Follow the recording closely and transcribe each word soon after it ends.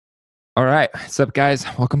All right. What's up, guys?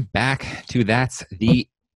 Welcome back to That's the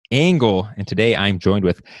Angle. And today I'm joined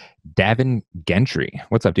with Davin Gentry.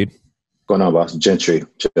 What's up, dude? Going on, boss? Gentry,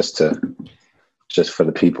 just for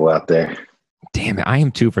the people out there. Damn it. I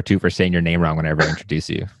am 2 for 2 for saying your name wrong whenever I introduce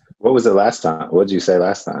you. What was it last time? What did you say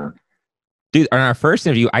last time? Dude, on our first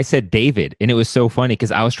interview, I said David, and it was so funny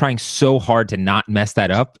because I was trying so hard to not mess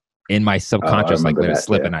that up in my I subconscious, like remember let it that.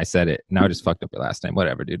 slip, Yeah, and I said it. Now I just fucked up your last name.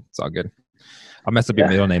 Whatever, dude. It's all good. I'll mess up your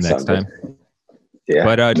yeah, middle name it's all next good. time. Yeah,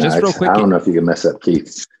 But no, just real quick. I don't know if you can mess up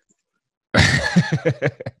Keith.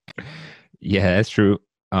 Yeah, that's true.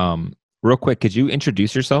 Real quick, could you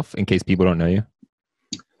introduce yourself in case people don't know you?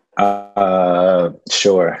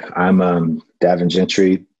 Sure. I'm Davin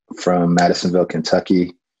Gentry from Madisonville,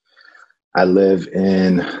 Kentucky. I live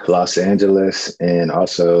in Los Angeles and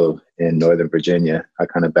also in Northern Virginia. I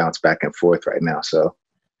kind of bounce back and forth right now. So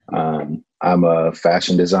I'm a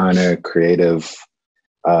fashion designer, creative,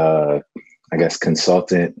 I guess,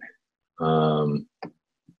 consultant. Um,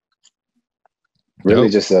 really,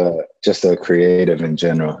 Dope. just a creative in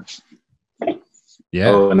general. Yeah.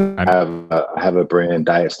 Oh, and I'm I have a brand,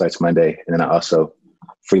 Diet Starts Monday, and then I also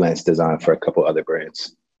freelance design for a couple other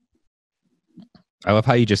brands. I love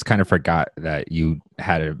how you just kind of forgot that you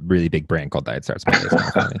had a really big brand called Diet Starts Monday. It's kind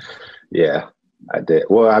of funny. Yeah, I did.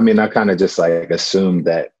 Well, I mean, I kind of just like assumed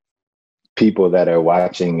that people that are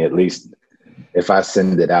watching, at least if I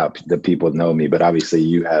send it out, the people know me. But obviously,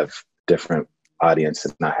 you have different audience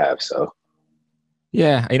than I have. So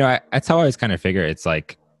Yeah, that's how I always kind of figure. It's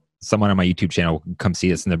like someone on my YouTube channel will come see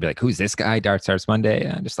this and they'll be like, "Who's this guy? Diet Starts Monday."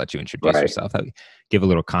 And I just let you introduce right, yourself. I'll give a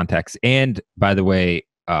little context. And by the way,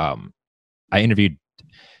 I interviewed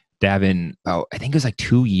Davin. Oh, I think it was like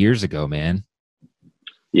 2 years ago, man.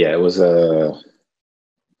 yeah, it was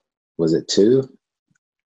was it two?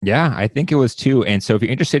 Yeah, I think it was two. And so if you're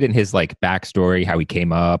interested in his like backstory, how he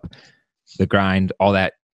came up, the grind, all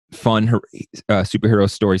that fun superhero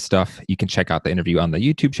story stuff, you can check out the interview on the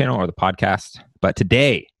YouTube channel or the podcast. But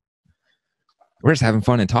today, we're just having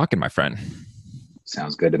fun and talking, my friend.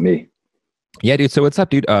 Sounds good to me. Yeah, dude. So what's up,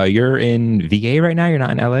 dude? You're in VA right now. You're not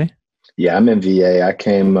in LA. Yeah, I'm in VA. I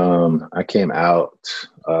came out.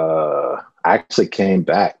 I actually came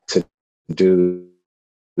back to do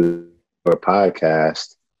a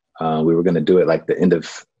podcast. We were going to do it like the end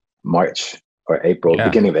of March or April, Yeah.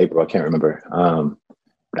 beginning of April. I can't remember.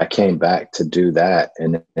 But I came back to do that,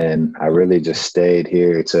 and I really just stayed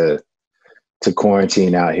here to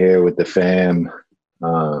quarantine out here with the fam.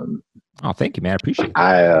 Oh, thank you, man. I appreciate that.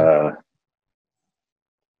 I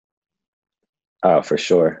Oh, for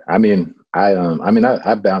sure. I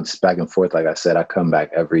bounce back and forth. Like I said, I come back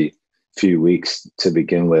every few weeks to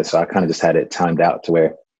begin with. So I kind of just had it timed out to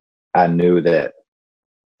where I knew that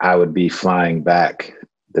I would be flying back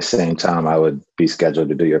the same time I would be scheduled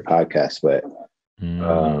to do your podcast. But Mm.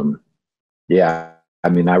 um, yeah, I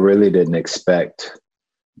really didn't expect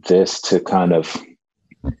this to kind of,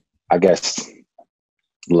 I guess,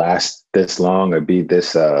 last this long or be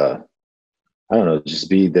this, I don't know, just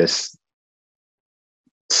be this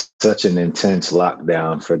such an intense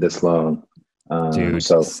lockdown for this long. Dude,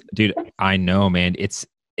 So dude, I know, man. It's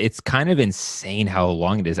kind of insane how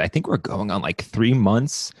long it is. I think we're going on like 3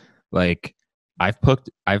 months. Like I've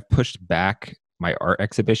pushed back my art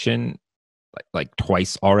exhibition like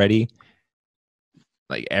twice already.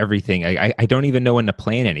 Like everything. I don't even know when to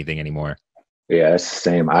plan anything anymore. yeah, it's the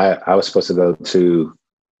same. I was supposed to go to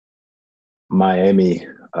Miami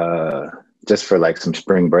just for like some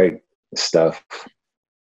spring break stuff.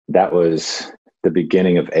 That was the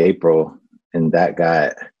beginning of April, and that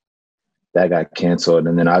got canceled.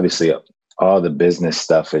 And then obviously all the business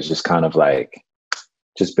stuff is just kind of like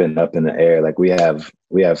just been up in the air. Like we have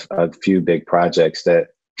a few big projects that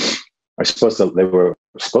they were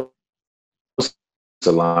supposed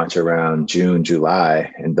to launch around June,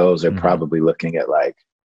 July, and those are Mhm. probably looking at like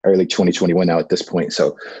early 2021 now at this point.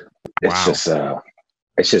 So it's Wow. just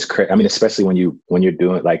it's just crazy. I mean, especially when you're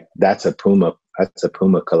doing like that's a Puma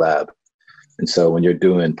collab. And so when you're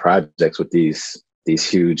doing projects with these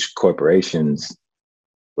huge corporations,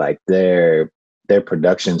 like their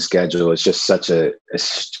production schedule is just such a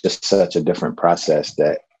different process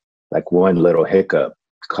that like one little hiccup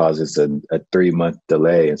causes a 3 month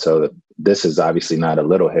delay. And so this is obviously not a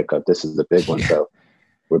little hiccup. This is a big one. Yeah. So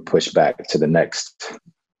we're pushed back to the next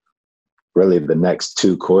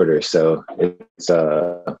 2 quarters. So it's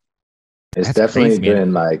That's definitely crazy, man.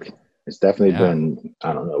 been like it's definitely Yeah. been,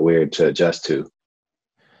 I don't know, weird to adjust to.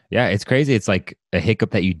 Yeah, it's crazy. It's like a hiccup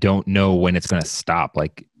that you don't know when it's going to stop.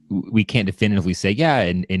 Like we can't definitively say, yeah,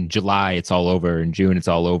 in July it's all over, in June it's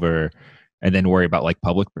all over. and then worry about like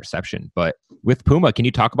public perception. But with Puma, can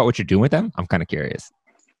you talk about what you're doing with them? I'm kind of curious.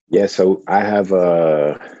 Yeah, so I have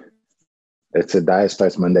it's a Diet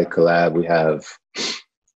Starts Monday collab. We have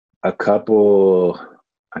a couple,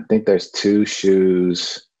 I think there's 2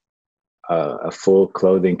 shoes, a full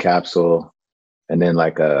clothing capsule, and then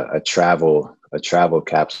like a travel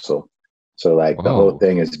capsule. So like the whole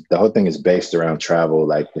thing is based around travel.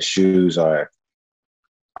 Like the shoes are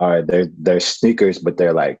they're sneakers, but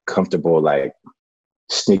they're like comfortable, like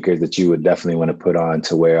sneakers that you would definitely want to put on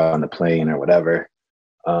to wear on the plane or whatever.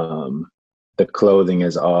 The clothing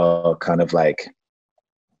is all kind of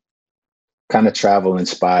travel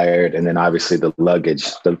inspired, and then obviously the luggage.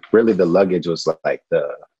 The luggage was like the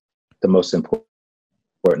most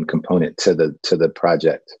important component to the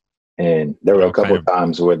project. And there were a couple of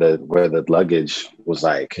times where the luggage was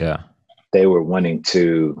like, they were wanting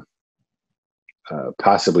to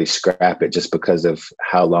possibly scrap it just because of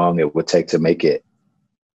how long it would take to make it.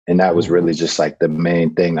 And that was really just like the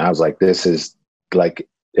main thing. I was like, this is like,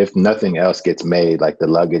 if nothing else gets made, like the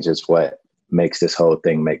luggage is what makes this whole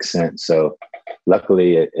thing make sense. So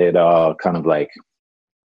luckily it all kind of like,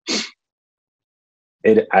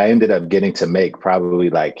 I ended up getting to make probably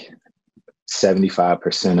like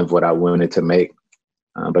 75% of what I wanted to make.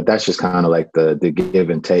 But that's just kind of like the give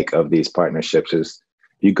and take of these partnerships. Is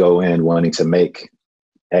you go in wanting to make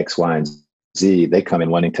X, Y, and Z. They come in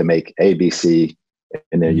wanting to make A, B, C,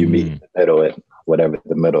 and then you meet in the middle at whatever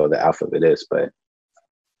the middle of the alphabet is. But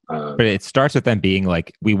it starts with them being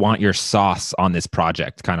like, we want your sauce on this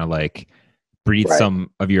project, kind of like breathe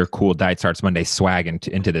some of your cool Diet Starts Monday swag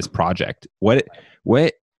into this project. What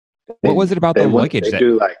was it about the luggage they that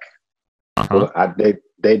do like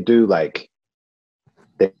they do like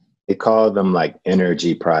they call them like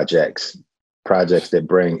energy projects that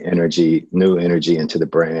bring new energy into the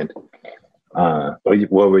brand.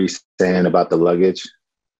 What were you saying about the luggage?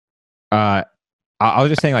 I was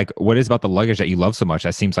just saying, like, what is about the luggage that you love so much?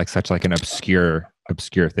 That seems like such like an obscure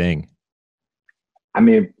thing. I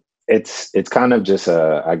mean, it's kind of just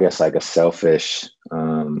I guess like a selfish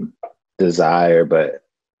desire, but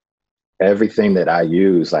everything that I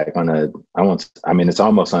use, like it's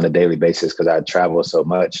almost on a daily basis because I travel so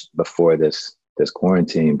much before this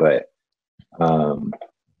quarantine, but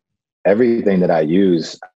everything that I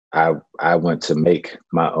use, I want to make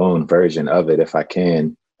my own version of it if I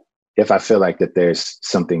can. If I feel like that there's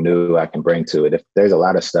something new I can bring to it. If there's a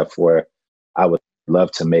lot of stuff where I would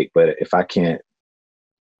love to make, but if I can't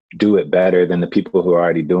do it better than the people who are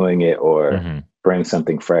already doing it or bring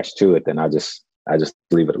something fresh to it, then I just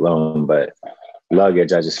leave it alone. But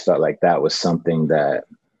luggage, I just felt like that was something that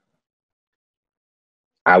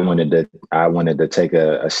I wanted to take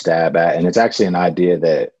a stab at. And it's actually an idea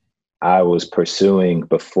that I was pursuing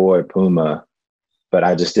before Puma, but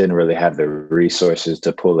I just didn't really have the resources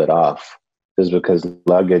to pull it off. Just because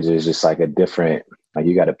luggage is just like a different, like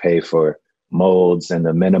you got to pay for molds and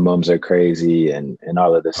the minimums are crazy and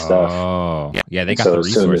all of this stuff. Oh, yeah, they got the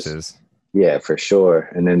resources. Yeah, for sure.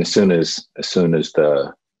 And then as soon as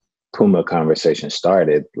the Puma conversation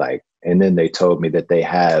started, like, and then they told me that they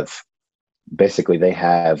have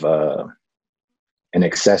an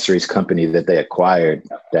accessories company that they acquired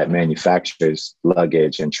that manufactures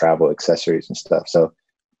luggage and travel accessories and stuff. So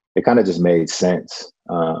it kind of just made sense.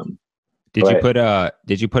 Did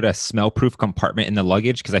you put a smell-proof compartment in the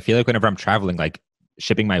luggage? Because I feel like whenever I'm traveling, like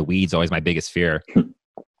shipping my weed's always my biggest fear.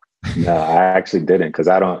 No, I actually didn't because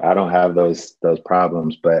I don't have those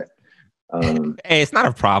problems. But hey, it's not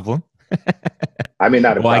a problem. I mean,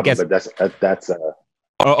 not a problem, but that's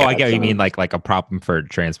I get what you mean, like a problem for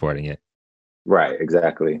transporting it. Right,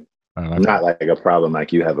 exactly. Not like a problem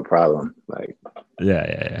like you have a problem. Like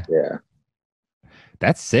yeah.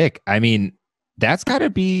 That's sick. I mean, that's got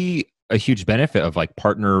to be a huge benefit of like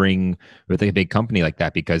partnering with a big company like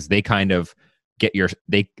that, because they kind of get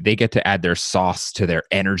they get to add their sauce to their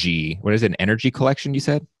energy. What is it, an energy collection you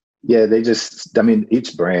said? Yeah,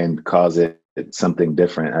 each brand calls it something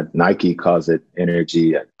different. Nike calls it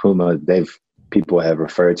energy. Puma, people have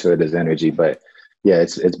referred to it as energy, but yeah,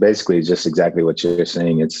 it's basically just exactly what you're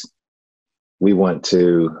saying.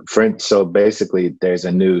 So basically there's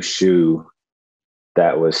a new shoe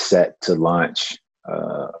that was set to launch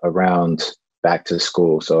around back to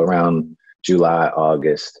school. So around July,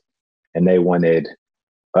 August, and they wanted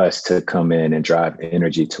us to come in and drive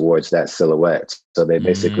energy towards that silhouette. So they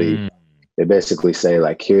basically say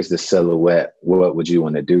like, here's the silhouette. What would you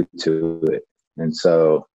want to do to it? And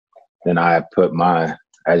so then I put my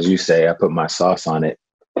sauce on it.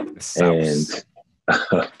 And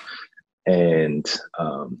and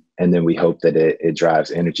then we hope that it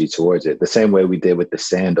drives energy towards it. The same way we did with the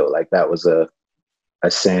sandal. Like that was a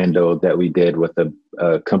sandal that we did with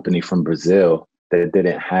a company from Brazil that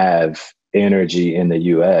didn't have energy in the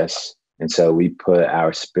US. And so we put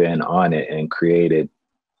our spin on it and created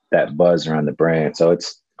that buzz around the brand. So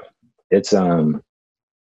it's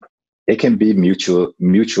it can be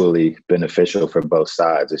mutually beneficial for both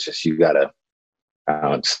sides. It's just you gotta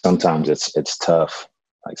sometimes it's tough.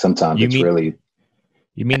 Like sometimes You it's mean really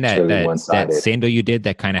you mean it's that really that that one-sided. sandal you did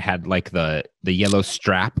that kind of had like the yellow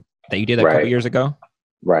strap that you did a couple Right. years ago?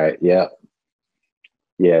 Right. Yeah.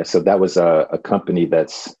 Yeah. So that was a company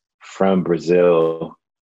that's from Brazil.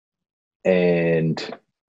 And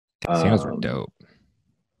Sandals were um dope.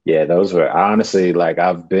 yeah, those were honestly, like,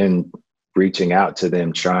 I've been reaching out to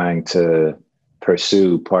them trying to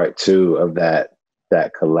pursue part two of that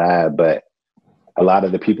collab, but a lot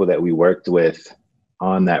of the people that we worked with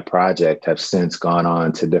on that project have since gone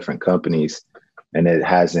on to different companies, and it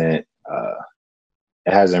hasn't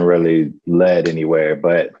really led anywhere.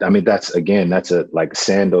 But I mean, that's a like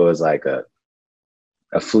sandal is like a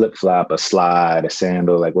flip flop, a slide, a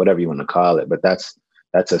sandal, like whatever you want to call it. But that's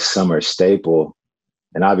a summer staple.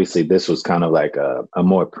 And obviously this was kind of like a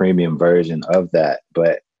more premium version of that.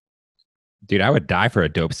 But Dude, I would die for a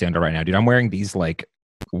dope sandal right now. Dude, I'm wearing these like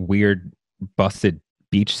weird busted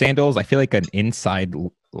beach sandals. I feel like an inside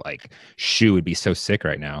like shoe would be so sick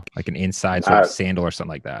right now. Like an inside sort of I sandal or something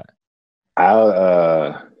like that.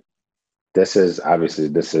 I'll this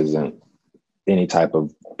isn't any type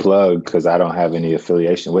of plug because I don't have any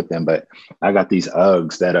affiliation with them, but I got these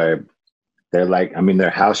Uggs they're like, I mean, they're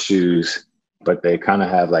house shoes, but they kind of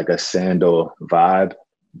have like a sandal vibe,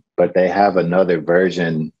 but they have another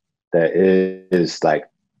version that is like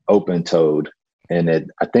open toed, and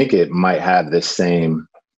I think it might have the same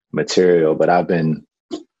material, but I've been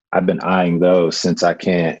eyeing those since I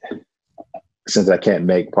can't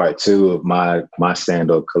make part two of my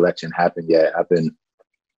sandal collection happen yet. I've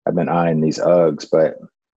been eyeing these Uggs,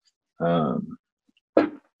 um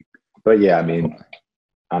but yeah, I mean,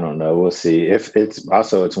 I don't know. We'll see. If it's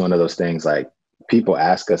one of those things, like, people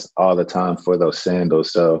ask us all the time for those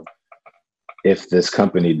sandals. So if this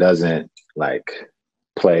company doesn't like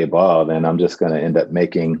play ball, then I'm just gonna end up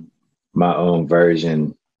making my own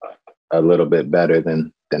version a little bit better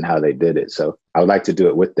than how they did it. So I would like to do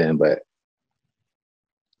it with them, but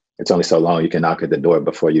it's only so long you can knock at the door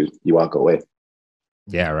before you walk away.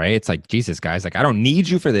 Yeah, right. It's like, Jesus, guys, like I don't need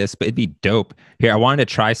you for this, but it'd be dope. Here, I wanted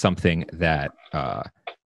to try something that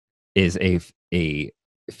is a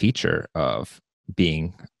feature of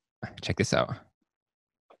being, check this out.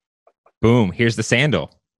 Boom, here's the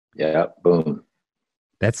sandal. Yeah, boom.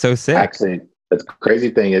 That's so sick. Actually, the crazy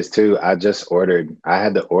thing is too, I had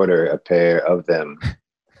to order a pair of them.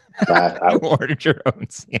 You ordered your own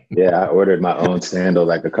sandal. Yeah, I ordered my own sandal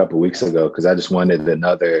like a couple weeks ago because I just wanted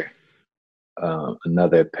another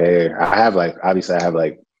pair. Obviously I have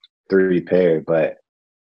like three pair, but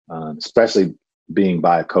especially being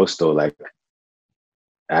bi-coastal, like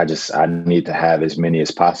I need to have as many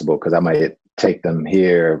as possible because I might take them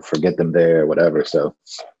here, forget them there, whatever. So,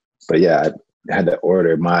 but yeah, I had to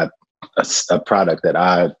order a product that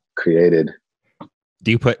I created.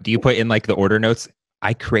 Do you put in like the order notes?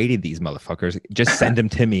 I created these motherfuckers. Just send them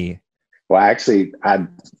to me. Well, actually, I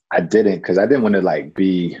didn't, because I didn't want to like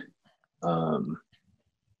be um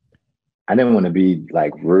I didn't want to be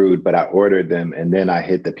like rude, but I ordered them and then I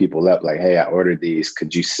hit the people up like, hey, I ordered these.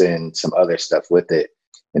 Could you send some other stuff with it?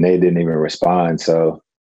 And they didn't even respond. So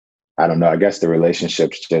I don't know. I guess the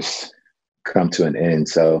relationships just come to an end.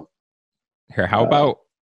 So Here, how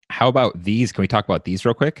about these? Can we talk about these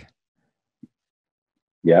real quick?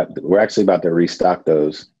 yeah, we're actually about to restock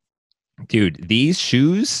those. Dude, these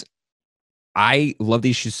shoes, I love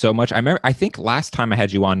these shoes so much. I think last time I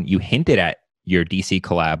had you on, you hinted at your DC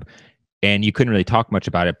collab and you couldn't really talk much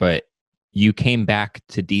about it, but you came back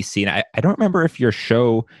to DC. And I don't remember if your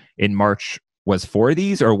show in March was for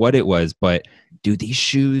these or what it was, but dude, these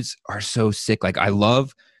shoes are so sick. Like I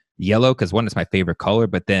love yellow because one is my favorite color,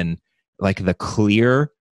 but then like the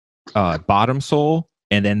clear bottom sole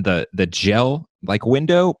and then the gel like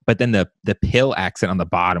window, but then the pill accent on the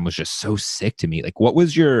bottom was just so sick to me. Like what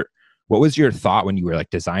was your thought when you were like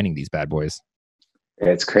designing these bad boys?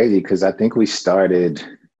 It's crazy because I think we started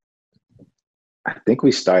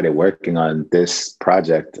working on this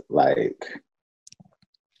project like,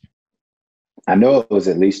 I know it was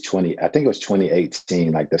at least I think it was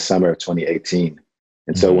 2018, like the summer of 2018.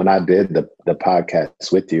 And so when I did the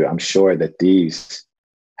podcast with you, I'm sure that these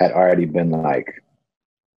had already been like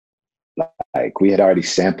like we had already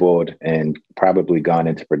sampled and probably gone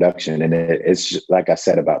into production. And it's just, like I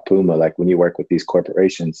said about Puma, like when you work with these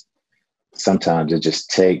corporations, sometimes it just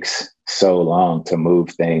takes so long to move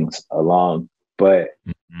things along. But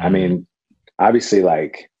I mean, obviously,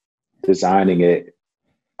 like designing it,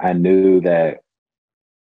 I knew that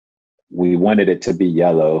we wanted it to be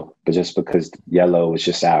yellow, but just because yellow was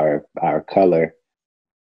just our color.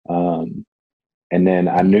 And then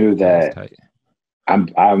I knew that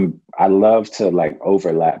I love to like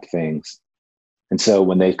overlap things. And so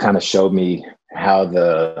when they kind of showed me how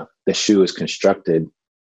the shoe is constructed,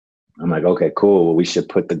 I'm like, okay, cool. Well, we should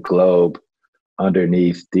put the globe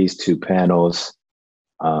underneath these two panels.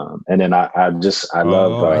 And then I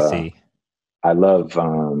love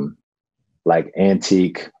like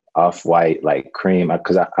antique off-white, like cream,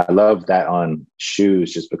 because I love that on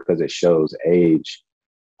shoes just because it shows age.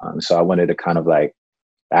 So I wanted to kind of like,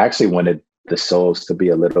 I actually wanted the soles to be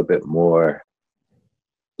a little bit more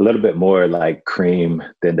like cream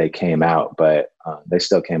than they came out, but they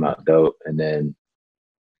still came out dope. And then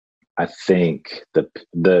I think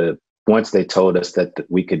the once they told us that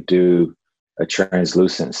we could do a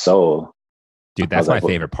translucent sole, dude, that's my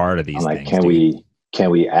favorite part of these I'm like, things. Can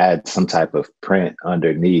we add some type of print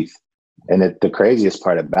underneath? And the craziest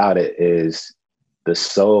part about it is the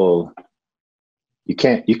sole, you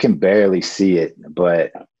can barely see it,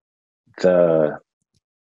 but the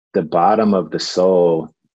bottom of the sole,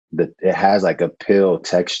 that it has like a pill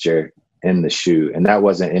texture in the shoe. And that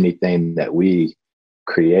wasn't anything that we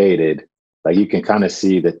created. Like you can kind of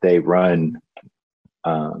see that they run,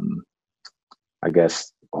 I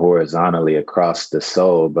guess, horizontally across the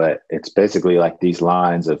sole, but it's basically like these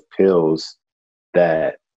lines of pills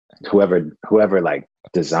that whoever like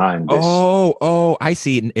designed this. Oh, I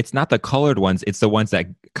see. It's not the colored ones. It's the ones that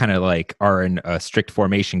kind of like are in a strict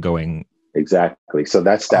formation going. Exactly. So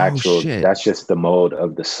that's the actual, that's just the mold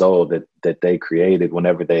of the sole that they created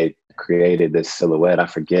whenever they created this silhouette. I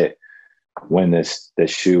forget when this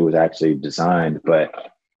shoe was actually designed, but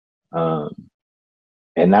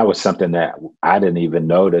and that was something that I didn't even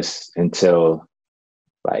notice until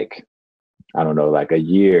like, I don't know, like a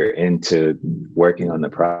year into working on the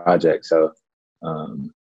project. So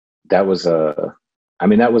that was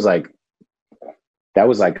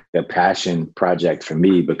like a passion project for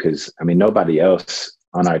me, because I mean, nobody else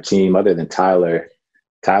on our team other than Tyler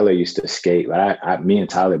used to skate, but me and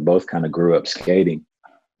Tyler both kind of grew up skating.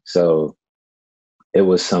 So it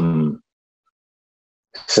was some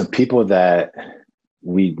people that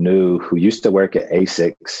we knew who used to work at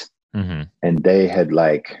ASICS, and they had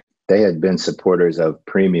been supporters of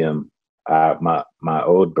Premium, my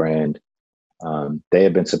old brand. They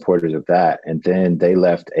had been supporters of that, and then they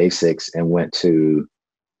left ASICS and went to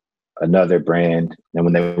another brand. And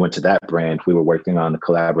when they went to that brand, we were working on a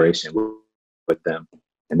collaboration with them.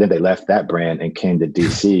 And then they left that brand and came to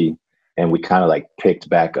DC, and we kind of like picked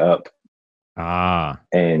back up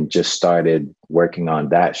and just started working on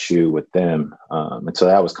that shoe with them. And so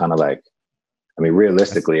that was kind of like, I mean,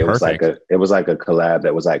 realistically, it was like a collab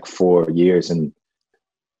that was like 4 years, and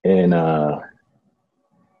it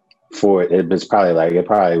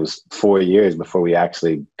probably was 4 years before we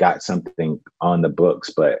actually got something on the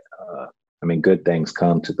books. But I mean, good things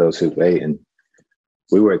come to those who wait, and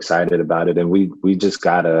we were excited about it. And we just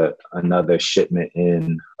got another shipment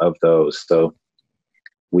in of those. So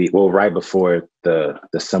right before the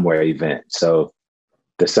Somewhere event. So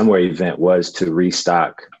the Somewhere event was to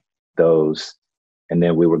restock those, and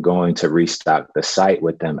then we were going to restock the site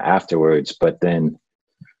with them afterwards. But then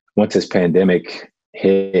once this pandemic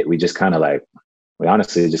hit, we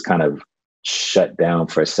honestly just kind of shut down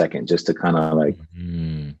for a second, just to kind of like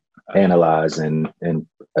analyze and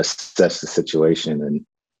assess the situation. And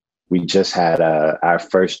we just had our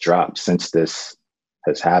first drop since this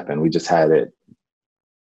has happened. We just had it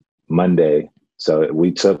Monday. So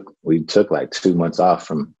we took like 2 months off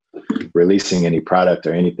from releasing any product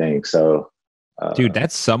or anything. So dude,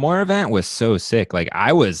 that Somewhere event was so sick. Like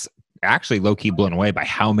I was actually low-key blown away by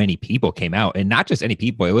how many people came out, and not just any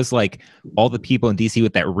people. It was like all the people in DC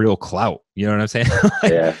with that real clout. You know what I'm saying?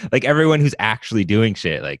 Like everyone who's actually doing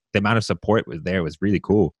shit. Like the amount of support was really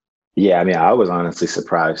cool. Yeah, I mean, I was honestly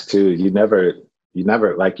surprised too. You never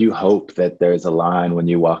like, you hope that there's a line when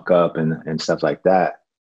you walk up and stuff like that.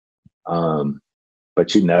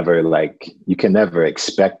 But you can never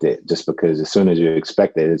expect it, just because as soon as you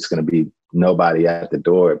expect it, it's going to be nobody at the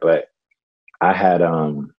door. But I had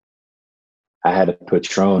a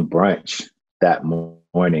Patron brunch that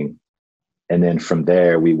morning. And then from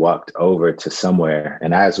there, we walked over to Somewhere.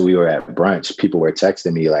 And as we were at brunch, people were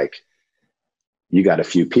texting me like, you got a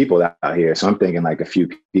few people out here. So I'm thinking like a few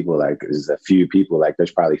people, like there's a few people, like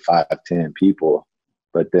there's probably 5, 10 people,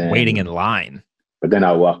 but then waiting in line. But then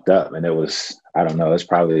I walked up and it was, I don't know, it's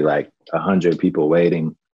probably like 100 people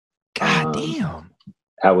waiting. God damn.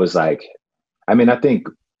 I was like, I mean, I think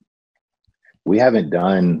we haven't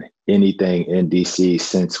done anything in DC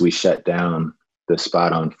since we shut down the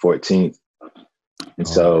spot on 14th. And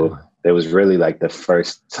so it was really like the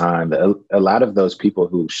first time that a lot of those people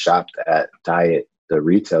who shopped at Diet, the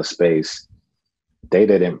retail space, they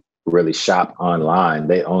didn't really shop online.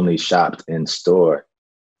 They only shopped in store.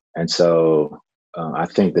 And so I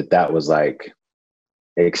think that was like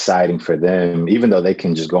exciting for them, even though they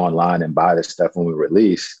can just go online and buy the stuff when we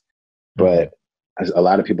release. But a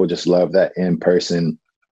lot of people just love that in-person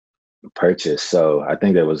purchase. So I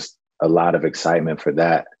think there was a lot of excitement for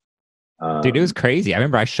that. Dude, it was crazy. I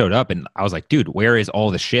remember I showed up and I was like, dude, where is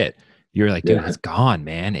all the shit? You were like, dude, it's gone,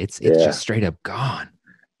 man. It's just straight up gone.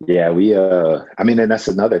 Yeah, I mean, and that's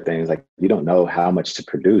another thing. Is like, you don't know how much to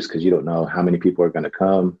produce because you don't know how many people are going to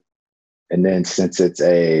come. And then since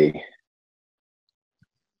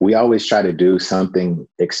we always try to do something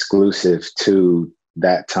exclusive to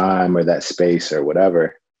that time or that space or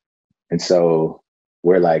whatever. And so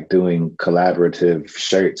we're like doing collaborative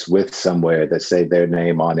shirts with somewhere that say their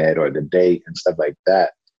name on it or the date and stuff like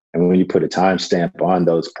that. And when you put a timestamp on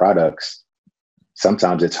those products,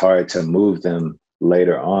 sometimes it's hard to move them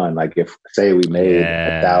later on. Like if, say we made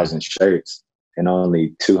 1,000 shirts and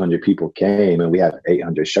only 200 people came and we have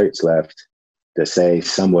 800 shirts left, to say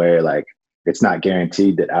somewhere, like it's not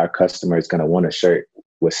guaranteed that our customer is going to want a shirt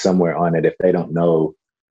with somewhere on it if they don't know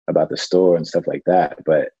about the store and stuff like that.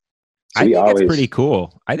 But I think it's pretty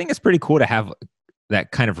cool. I think it's pretty cool to have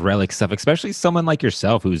that kind of relic stuff, especially someone like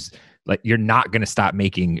yourself who's like, you're not going to stop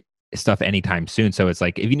making stuff anytime soon. So it's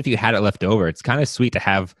like, even if you had it left over, it's kind of sweet to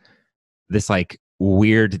have this like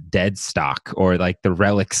weird dead stock or like the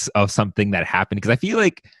relics of something that happened. Because I feel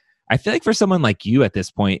like for someone like you at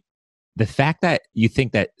this point, the fact that you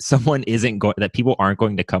think that someone isn't going, that people aren't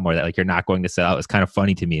going to come or that like you're not going to sell out is kind of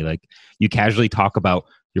funny to me. Like you casually talk about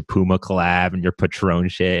your Puma collab and your Patron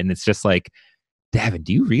shit. And it's just like, Davin,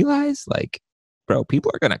 do you realize like, bro,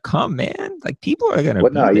 people are going to come, man. Like people are going to.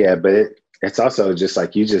 Well, no, yeah, but it's also just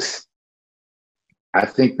like, I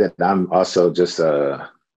think that I'm also just, I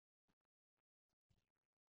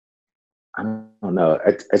don't know.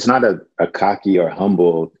 It's not a cocky or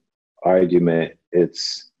humble argument.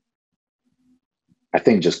 It's, I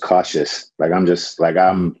think, just cautious. Like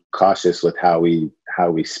I'm cautious with how we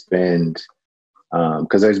spend.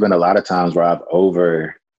 Because there's been a lot of times where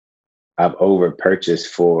I've over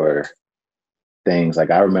purchased for things. Like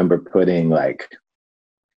I remember putting like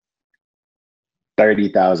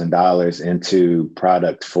 $30,000 into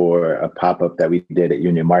product for a pop-up that we did at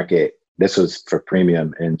Union Market. This was for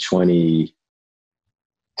premium in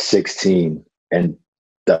 2016, and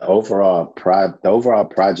the overall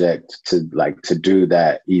project to do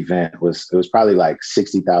that event was probably like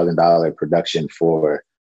 $60,000 production for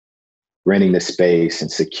renting the space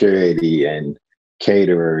and security and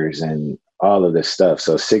caterers and all of this stuff.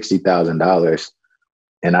 So $60,000.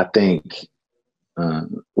 And I think, I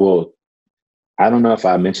don't know if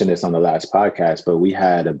I mentioned this on the last podcast, but we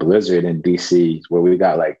had a blizzard in DC where we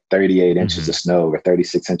got like 38 inches of snow or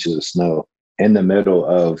 36 inches of snow in the middle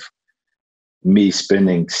of me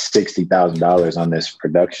spending $60,000 on this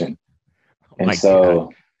production. And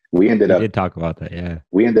so we ended up, did talk about that. Yeah.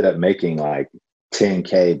 We ended up making like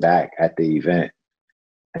 $10K back at the event.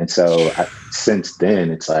 And so since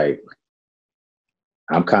then, it's like,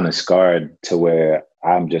 I'm kind of scarred to where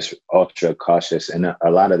I'm just ultra cautious. And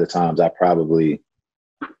a lot of the times I probably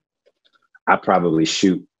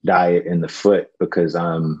shoot Diet in the foot because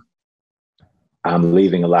I'm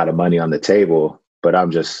leaving a lot of money on the table, but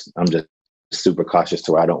I'm just super cautious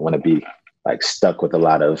to where I don't want to be like stuck with a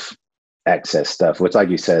lot of excess stuff, which like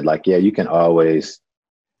you said, like, yeah, you can always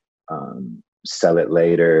sell it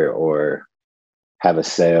later or have a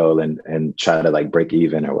sale and try to like break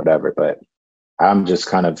even or whatever. But I'm just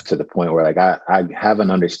kind of to the point where like I have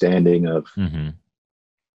an understanding of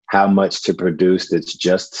how much to produce that's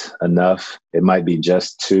just enough. It might be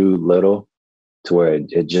just too little to where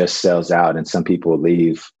it just sells out and some people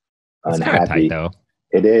leave unhappy. It's tight, though.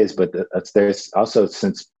 It is, but there's also,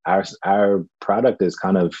 since our product is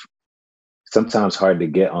kind of sometimes hard to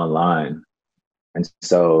get online. And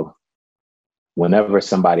so whenever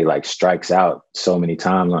somebody like strikes out so many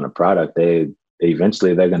times on a product,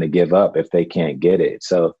 eventually they're going to give up if they can't get it.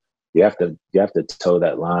 So you have to toe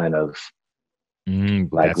that line of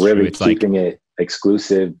like really keeping it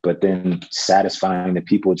exclusive, but then satisfying the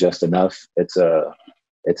people just enough.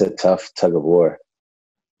 it's a tough tug of war.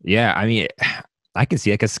 Yeah, I mean, I can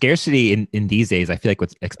see like a scarcity in these days. I feel like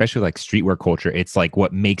with especially like streetwear culture, it's like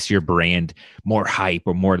what makes your brand more hype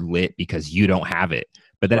or more lit because you don't have it.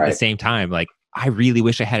 But then at the Right. same time, like I really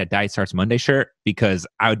wish I had a Diet Starts Monday shirt because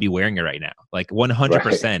I would be wearing it right now, like Right.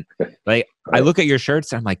 100%. Like I Right. look at your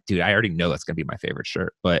shirts and I'm like, dude, I already know that's gonna be my favorite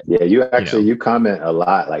shirt. But Yeah, you you actually know, you comment a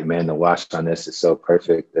lot like, man, the wash on this is so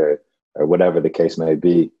perfect, or whatever the case may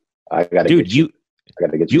be. I gotta dude, get you I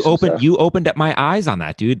gotta get you you some opened stuff. you opened up my eyes on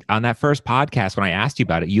that, dude. On that first podcast when I asked you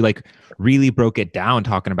about it, you like really broke it down,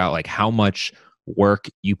 talking about like how much work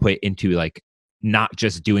you put into like not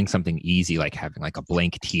just doing something easy like having like a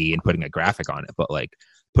blank tee and putting a graphic on it, but like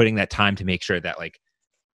putting that time to make sure that like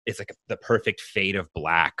it's like the perfect fade of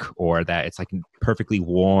black, or that it's like perfectly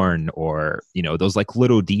worn, or you know, those like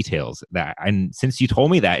little details that. And since you told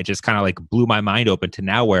me that, it just kind of like blew my mind open to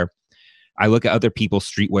now where I look at other people's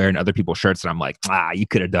streetwear and other people's shirts, and I'm like, you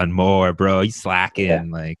could have done more, bro. You Yeah. slacking.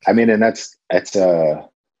 Like, I mean, and that's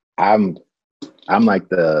I'm I'm like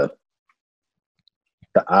the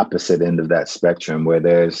opposite end of that spectrum where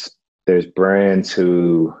there's brands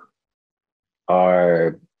who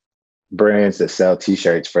are brands that sell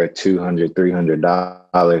t-shirts for $200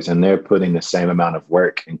 $300, and they're putting the same amount of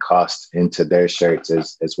work and cost into their shirts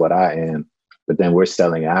as what I am, but then we're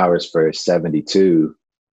selling ours for 72.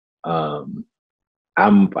 I'm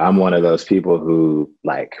one of those people who,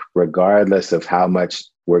 like, regardless of how much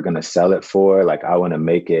we're going to sell it for, like, I want to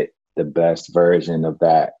make it the best version of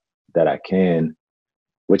that I can,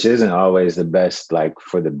 which isn't always the best, like,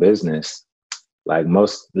 for the business. Like,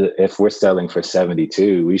 if we're selling for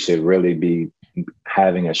 72, we should really be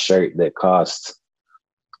having a shirt that costs,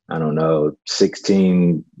 I don't know,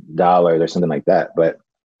 $16 or something like that. But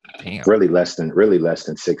damn. really less than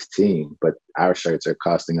 16. But our shirts are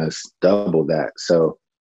costing us double that. So,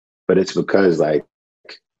 but it's because, like,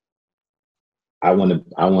 I remember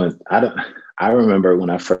when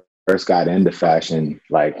I first got into fashion,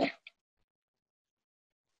 like,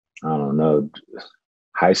 I don't know,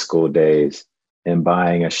 high school days, and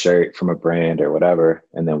buying a shirt from a brand or whatever,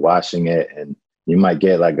 and then washing it, and you might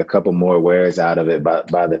get like a couple more wears out of it,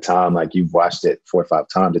 but by the time like you've washed it 4 or 5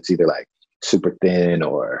 times, it's either like super thin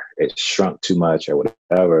or it shrunk too much or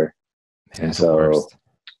whatever. Man, And that's the so worst.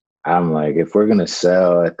 I'm like, if we're gonna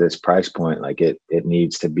sell at this price point, like it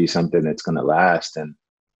needs to be something that's gonna last. And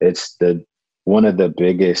it's the one of the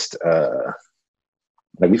biggest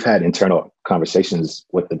like, we've had internal conversations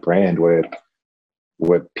with the brand where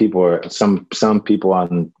people are, some people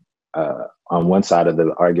on one side of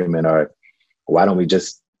the argument are, why don't we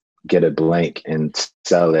just get a blank and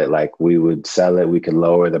sell it? Like, we would sell it, we could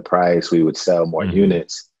lower the price, we would sell more Mm-hmm.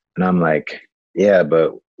 units. And I'm like, yeah,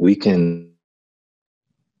 but we can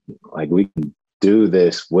do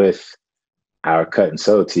this with our cut and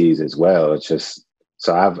sew tees as well. It's just,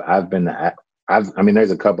 so I mean,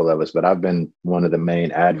 there's a couple of us, but I've been one of the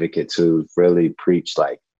main advocates who really preach,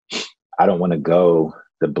 like, I don't want to go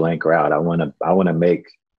the blank route. I want to make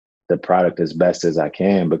the product as best as I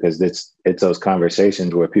can, because it's those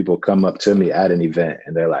conversations where people come up to me at an event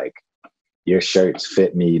and they're like, your shirts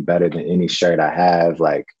fit me better than any shirt I have.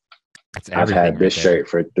 Like, That's I've everything had right this there. shirt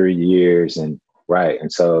for 3 years, and right.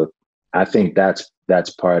 And so I think that's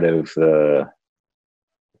part of the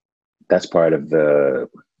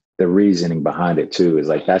reasoning behind it too, is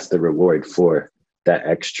like, that's the reward for that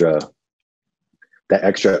extra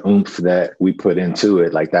oomph that we put into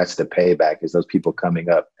it. Like, that's the payback, is those people coming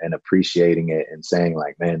up and appreciating it and saying,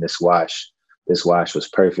 like, man, this wash was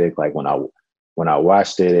perfect. Like, when I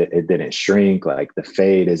washed it didn't shrink. Like, the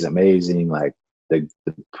fade is amazing. Like, the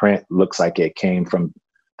print looks like it came from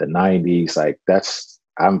the 90s. Like,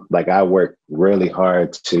 I work really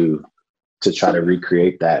hard to try to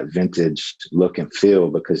recreate that vintage look and feel,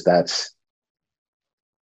 because that's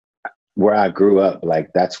where I grew up. Like,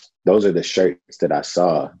 those are the shirts that I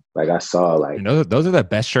saw. Like, I saw, like, And those are the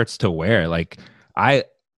best shirts to wear. Like I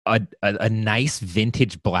a nice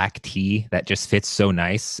vintage black tee that just fits so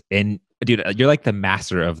nice. And dude, you're like the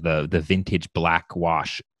master of the vintage black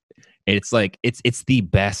wash. It's like it's the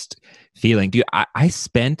best feeling. Dude, I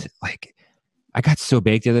spent like I got so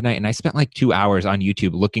baked the other night and I spent like 2 hours on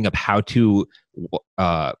YouTube looking up how to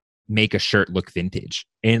uh make a shirt look vintage.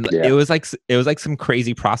 And yeah, it was like some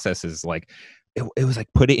crazy processes. Like it was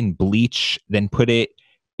like put it in bleach, then put it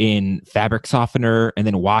in fabric softener, and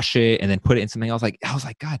then wash it, and then put it in something else. Like I was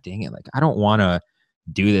like, God dang it! Like I don't want to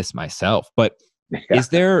do this myself. But yeah. is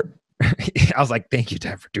there? I was like, thank you,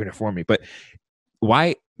 Dad, for doing it for me. But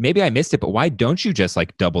why? Maybe I missed it, but why don't you just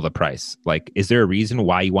like double the price? Like, is there a reason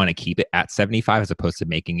why you want to keep it at 75 as opposed to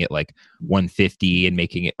making it like 150 and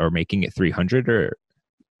making it 300? Or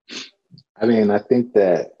I mean, I think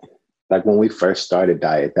that like when we first started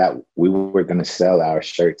Diet, that we were going to sell our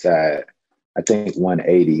shirts at, I think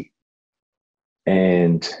 180.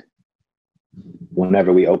 And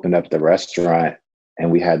whenever we opened up the restaurant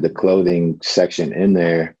and we had the clothing section in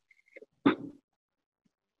there,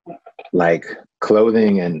 like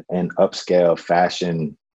clothing and upscale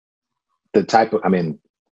fashion, the type of, I mean,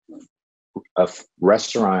 a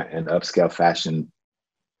restaurant and upscale fashion,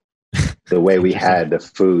 the way we had the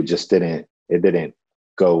food just didn't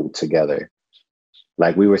go together.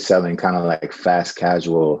 Like we were selling kind of like fast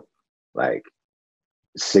casual, like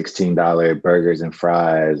 $16 burgers and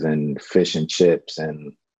fries and fish and chips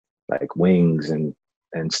and like wings and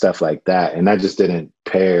stuff like that. And that just didn't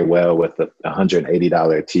pair well with a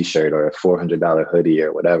 $180 t-shirt or a $400 hoodie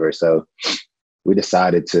or whatever. So we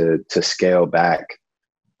decided to scale back.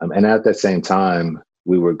 And at the same time,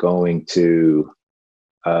 we were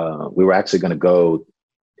actually going to go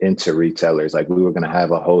into retailers. Like we were going to have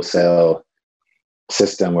a wholesale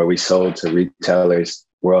system where we sold to retailers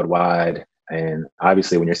worldwide. And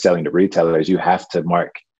obviously when you're selling to retailers, you have to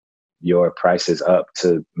mark your prices up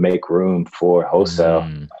to make room for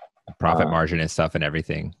wholesale. Profit margin and stuff and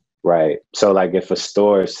everything. Right. So like if a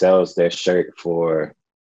store sells their shirt for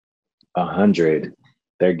 100,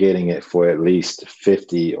 they're getting it for at least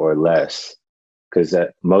 50 or less. Because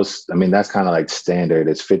that's kind of like standard.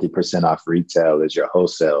 It's 50% off retail is your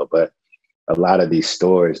wholesale. But a lot of these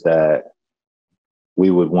stores that we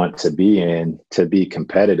would want to be in to be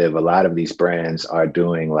competitive, a lot of these brands are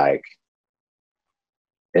doing like,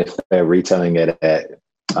 if they're retailing it at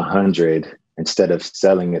 100, instead of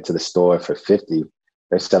selling it to the store for 50,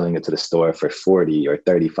 they're selling it to the store for 40 or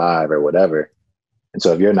 35 or whatever. And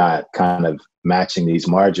so if you're not kind of matching these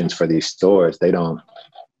margins for these stores, they don't,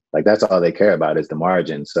 like, that's all they care about is the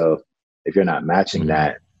margin. So if you're not matching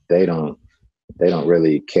that, they don't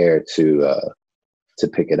really care to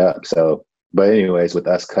pick it up. So, but anyways, with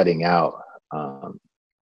us cutting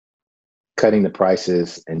the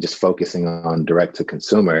prices and just focusing on direct to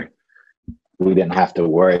consumer, we didn't have to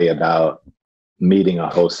worry about meeting a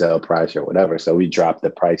wholesale price or whatever. So we dropped the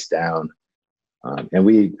price down.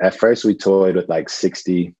 And at first we toyed with like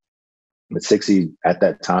 60, but 60 at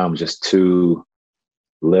that time was just too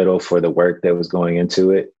little for the work that was going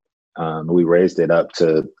into it. We raised it up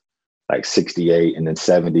to like 68 and then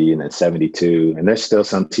 70 and then 72. And there's still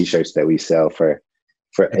some t-shirts that we sell for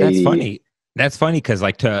 80. That's funny because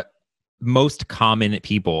like to most common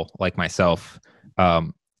people like myself,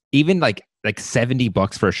 even like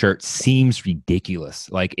 $70 for a shirt seems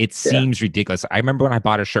ridiculous. Like it seems ridiculous. I remember when I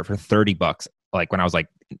bought a shirt for $30, like when I was like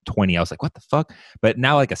 20, I was like, what the fuck? But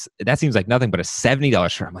now like that seems like nothing, but a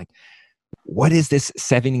 $70 shirt, I'm like, what is this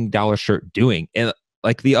 $70 shirt doing? And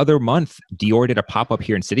like the other month, Dior did a pop-up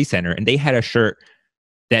here in City Center and they had a shirt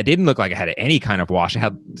that didn't look like it had any kind of wash. It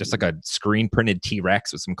had just like a screen printed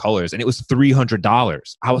T-Rex with some colors and it was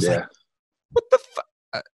 $300. I was like, what the fuck?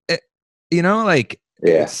 Like,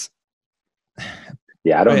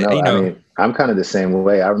 I don't know. I mean, I'm kind of the same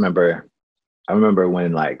way. I remember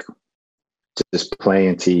when like just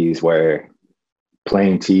plain tees were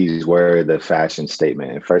the fashion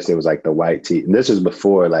statement. At first it was like the white tee. And this was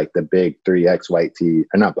before like the big 3X white tee,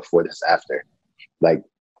 or not before, this after. Like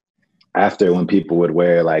after when people would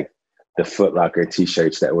wear like the Foot Locker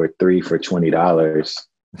t-shirts that were 3 for $20.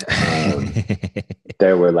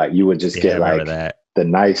 There were like, you would just get like the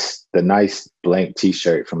nice blank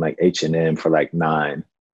t-shirt from like H&M for like $9.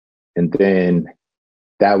 And then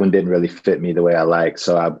that one didn't really fit me the way I like.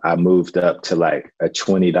 So I moved up to like a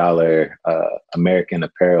 $20 American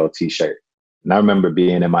Apparel t-shirt. And I remember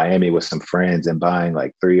being in Miami with some friends and buying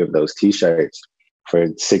like 3 of those t-shirts for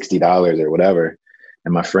 $60 or whatever.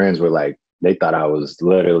 And my friends were like, they thought I was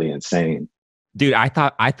literally insane. Dude, I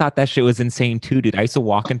thought that shit was insane too, dude. I used to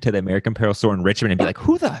walk into the American Apparel store in Richmond and be like,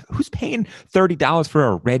 who's paying $30 for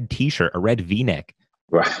a red t-shirt, a red V-neck?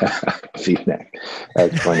 Right. V-neck.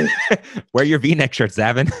 That's funny. Wear your V-neck shirts,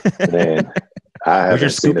 Zavin. Man, I haven't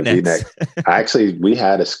seen a V-neck. We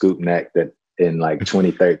had a scoop neck that in like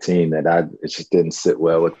 2013 that it just didn't sit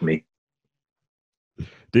well with me.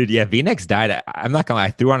 Dude, yeah, V-necks died. I'm not gonna lie,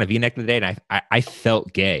 I threw on a V-neck today and I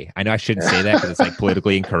felt gay. I know I shouldn't say that because it's like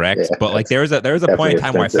politically incorrect, but like there was a point in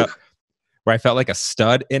time where I felt like a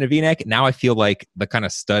stud in a V-neck. Now I feel like the kind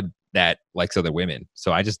of stud that likes other women.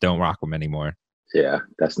 So I just don't rock them anymore. Yeah,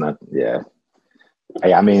 that's not. Yeah,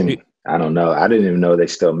 I mean, dude, I don't know. I didn't even know they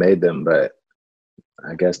still made them, but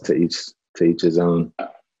I guess to each his own.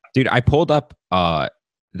 Dude, I pulled up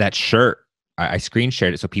that shirt. I screen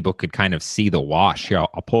shared it so people could kind of see the wash. Here,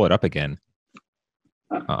 I'll pull it up again.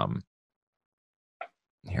 Here,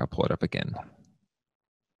 I'll pull it up again.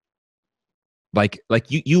 Like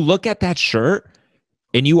you look at that shirt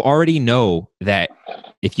and you already know that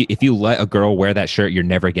if you let a girl wear that shirt, you're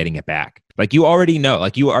never getting it back. Like you already know,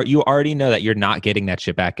 like you already know that you're not getting that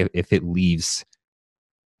shit back if it leaves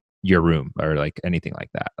your room or like anything like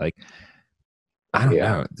that. Like I don't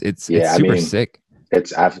know. It's I super mean, sick.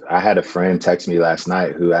 I had a friend text me last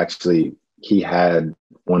night who actually he had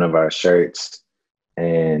one of our shirts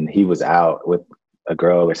and he was out with a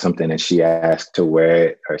girl or something and she asked to wear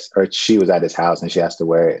it or she was at his house and she asked to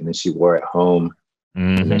wear it and then she wore it home.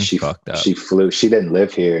 Mm-hmm. And then she flew. She didn't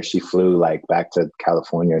live here. She flew like back to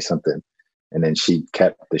California or something. And then she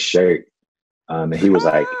kept the shirt. And he was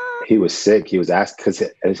like, he was sick. He was asked because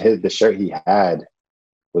the shirt he had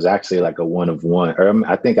was actually like a one of one. Or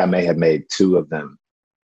I think I may have made two of them.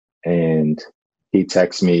 And he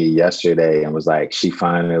texted me yesterday and was like, she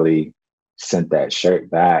finally sent that shirt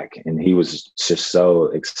back. And he was just so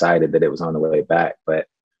excited that it was on the way back. But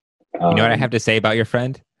you know what I have to say about your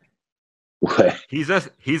friend? What? He's a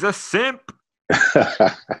simp.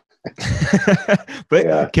 But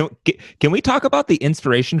yeah. Can we talk about the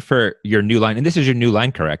inspiration for your new line? And this is your new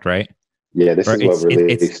line, correct? Right? Yeah, this is what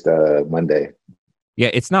released Monday. Yeah,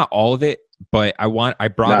 it's not all of it, but I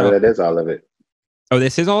brought up. That is all of it. Oh,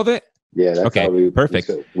 this is all of it? Yeah, that's okay. Perfect.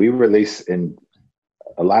 We release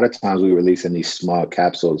a lot of times we release in these small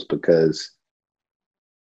capsules because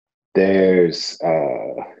there's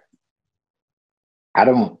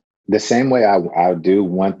the same way I do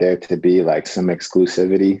want there to be like some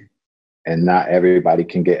exclusivity and not everybody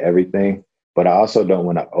can get everything, but I also don't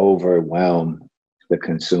want to overwhelm the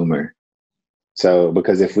consumer. So,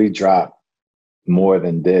 because if we drop more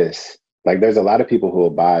than this, like there's a lot of people who will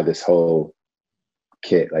buy this whole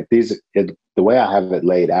kit. Like the way I have it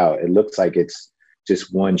laid out, it looks like it's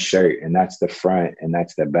just one shirt and that's the front and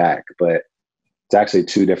that's the back, but it's actually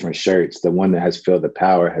two different shirts. The one that has Feel the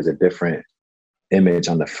Power has a different image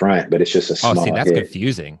on the front, but it's just a small see, that's hit.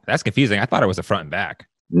 confusing. That's confusing. I thought it was a front and back.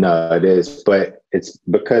 No, it is, but it's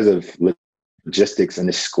because of logistics in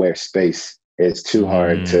this square space. It's too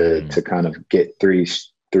hard to kind of get three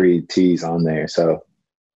T's on there. So,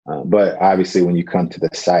 but obviously when you come to the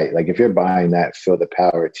site, like if you're buying that Feel the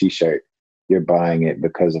Power t-shirt, you're buying it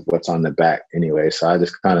because of what's on the back anyway. So I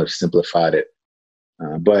just kind of simplified it.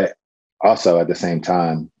 But also at the same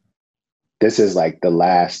time, this is like the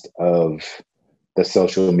last of the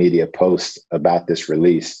social media posts about this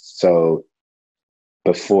release. So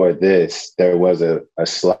before this, there was a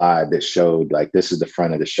slide that showed like, this is the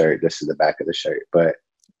front of the shirt, this is the back of the shirt. But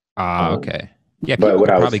okay. Yeah, people could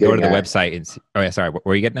probably go to the website and see. Oh yeah, sorry. What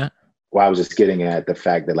were you getting at? Well, I was just getting at the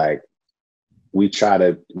fact that like we try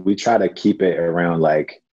to keep it around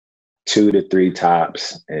like 2 to 3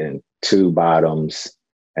 tops and 2 bottoms,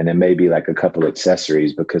 and then maybe like a couple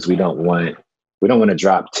accessories, because we don't want to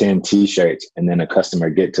drop 10 t-shirts and then a customer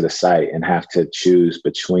get to the site and have to choose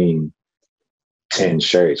between 10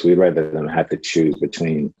 shirts. We'd rather them have to choose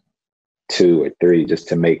between 2 or 3 just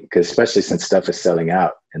to make, because especially since stuff is selling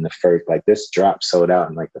out in the first, like this drop sold out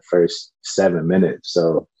in like the first 7 minutes.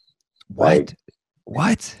 So what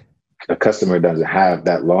a customer doesn't have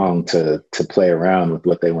that long to play around with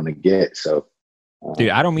what they want to get. So dude,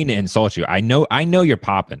 I don't mean to insult you. I know you're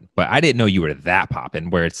popping, but I didn't know you were that popping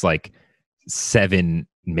where it's like 7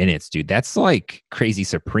 minutes, dude. That's like crazy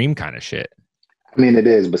Supreme kind of shit. I mean, it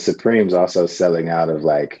is, but Supreme's also selling out of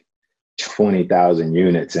like 20,000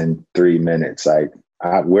 units in 3 minutes. Like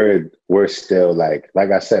we're still like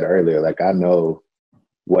I said earlier, like I know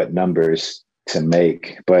what numbers to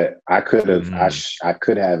make, but I could have, I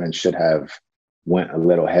could have and should have went a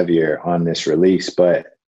little heavier on this release, but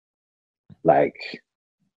like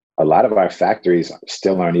a lot of our factories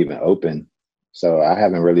still aren't even open. So I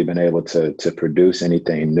haven't really been able to produce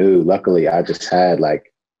anything new. Luckily, I just had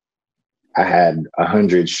I had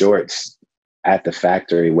 100 shorts at the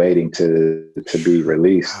factory waiting to be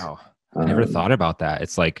released. Wow. I never thought about that.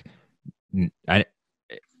 It's like, I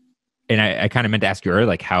kind of meant to ask you earlier,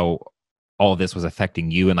 like how all of this was affecting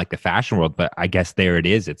you in like the fashion world, but I guess there it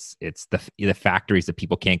is. It's the factories that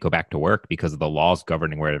people can't go back to work because of the laws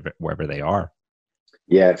governing wherever they are.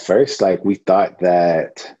 Yeah, at first, like we thought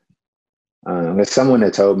that. There's someone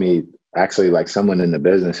that told me, actually, like someone in the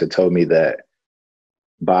business had told me that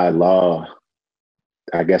by law,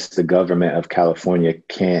 I guess the government of California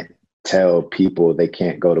can't tell people they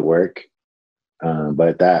can't go to work.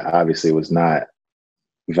 But that obviously was not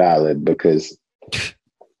valid because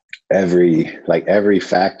every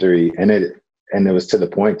factory, and it was to the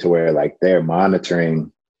point to where like they're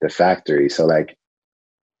monitoring the factory. So like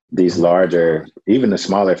these larger, even the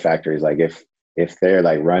smaller factories, like if they're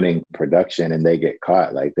like running production and they get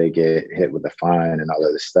caught, like they get hit with a fine and all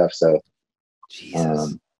of this stuff. So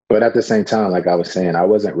Jesus. But at the same time, like I was saying, I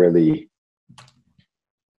wasn't really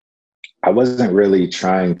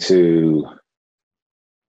trying to,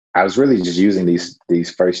 I was really just using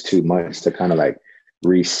these first 2 months to kind of like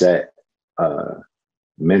reset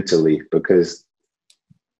mentally, because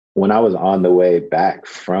when I was on the way back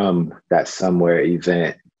from that somewhere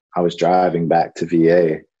event, I was driving back to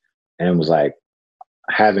VA and was like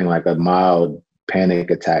having like a mild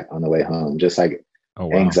panic attack on the way home, just like Oh,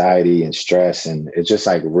 wow. anxiety and stress. And it's just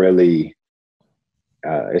like really,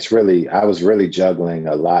 I was really juggling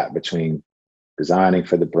a lot between designing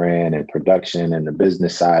for the brand and production and the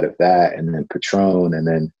business side of that, and then Patron, and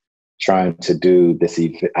then trying to do this.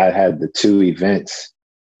 I had the 2 events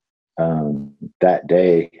that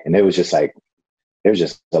day, and it was just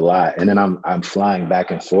a lot. And then I'm flying back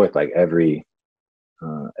and forth like every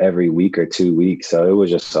week or 2 weeks, so it was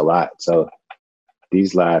just a lot. So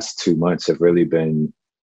these last 2 months have really been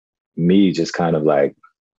me just kind of like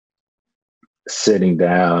sitting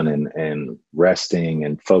down and resting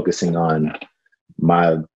and focusing on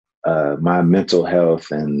my mental health,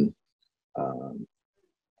 and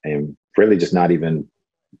really just not even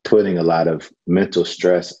putting a lot of mental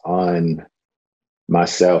stress on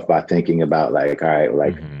myself by thinking about like, all right,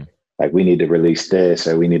 like we need to release this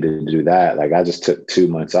or we need to do that. Like I just took 2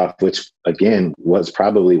 months off, which again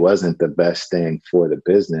probably wasn't the best thing for the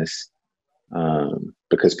business,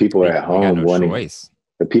 because people are at home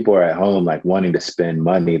the people are at home like wanting to spend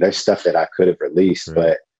money. There's stuff that I could have released,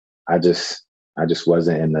 but I just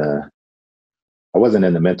wasn't in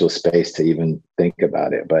the mental space to even think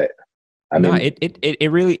about it. But I mean,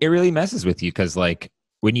 it really messes with you, because like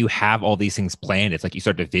when you have all these things planned, it's like you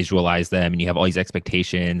start to visualize them and you have all these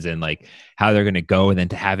expectations and like how they're going to go, and then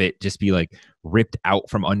to have it just be like ripped out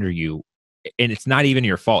from under you, and it's not even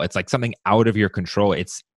your fault. It's like something out of your control.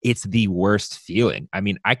 It's the worst feeling. I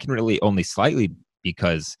mean, I can really only slightly,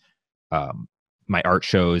 because my art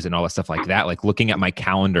shows and all that stuff like that, like looking at my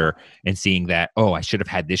calendar and seeing that, oh, I should have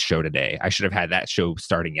had this show today, I should have had that show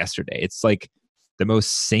starting yesterday. It's like the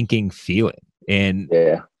most sinking feeling. And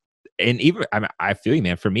even I feel you,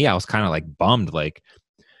 man. For me, I was kind of like bummed, like,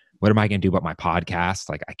 what am I going to do about my podcast?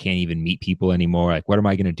 Like, I can't even meet people anymore. Like, what am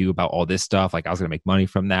I going to do about all this stuff? Like, I was going to make money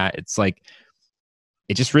from that. It's like,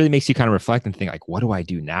 it just really makes you kind of reflect and think like, what do I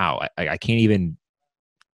do now? I can't even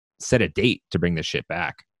set a date to bring this shit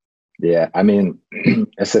back. Yeah. I mean,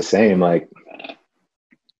 it's the same. Like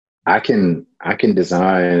I can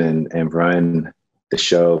design and run the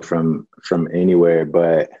show from anywhere,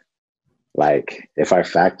 but like if our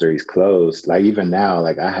factory's closed, like even now,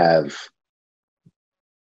 like I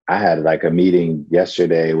had like a meeting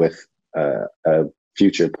yesterday with a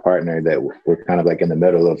future partner that we're kind of like in the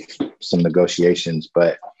middle of some negotiations,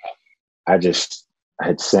 but I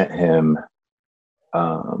had sent him,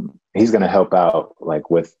 he's going to help out like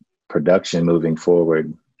with production moving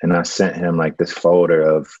forward. And I sent him like this folder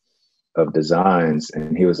of designs,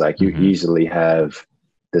 and he was like, you easily have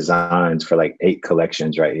designs for like 8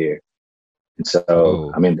 collections right here. And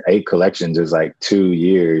so, I mean, 8 collections is like 2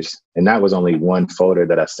 years. And that was only one folder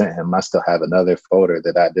that I sent him. I still have another folder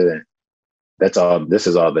that I didn't. This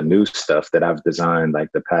is all the new stuff that I've designed like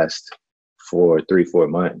the past 4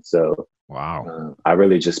 months. So, wow. I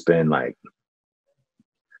really just been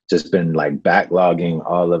backlogging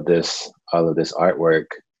all of this artwork.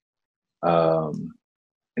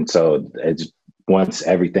 And so once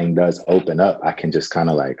everything does open up, I can just kind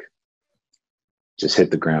of like just hit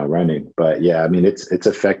the ground running. But yeah, I mean, it's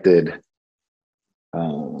affected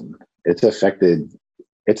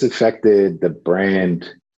the brand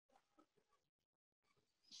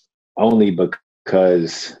only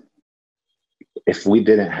because if we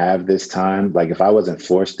didn't have this time, like if I wasn't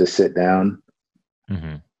forced to sit down,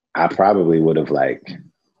 I probably would have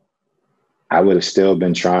I would have still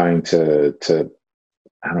been trying to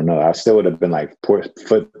I don't know. I still would have been like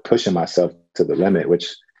pushing myself to the limit,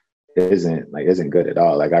 which isn't good at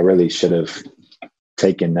all. Like I really should have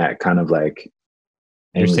taken that kind of like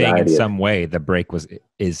You're saying in some way the break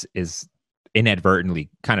is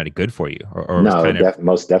inadvertently kind of good for you, or no,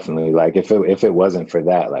 most definitely. Like if it wasn't for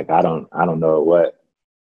that, like I don't know what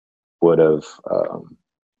would have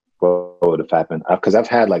happened, because I've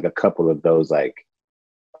had like a couple of those like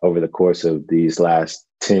over the course of these last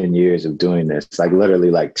 10 years of doing this, like literally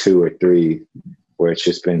like 2 or 3 where it's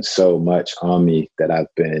just been so much on me that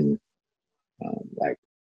I've been like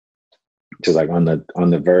just like on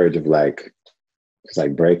the verge of like just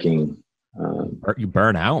like breaking. You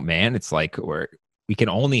burn out, man. It's like we can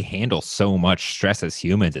only handle so much stress as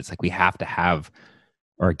humans. It's like we have to have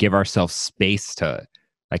or give ourselves space to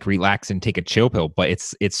like relax and take a chill pill. But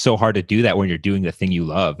it's so hard to do that when you're doing the thing you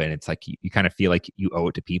love. And it's like, you kind of feel like you owe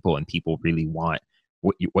it to people, and people really want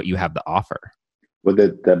what you have to offer. Well,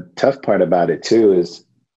 the tough part about it too is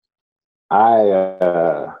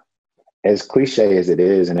as cliche as it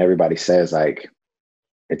is, and everybody says like,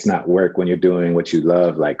 it's not work when you're doing what you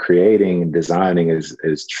love. Like creating and designing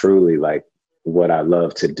is truly like what I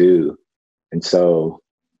love to do. And so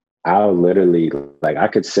I'll literally, like, I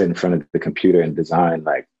could sit in front of the computer and design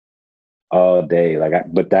like all day.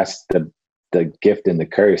 But that's the gift and the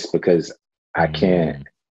curse, because I can't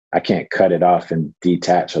cut it off and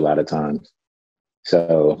detach a lot of times.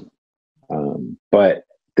 So, but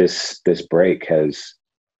this break has,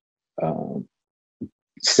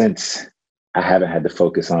 since I haven't had to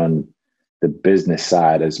focus on the business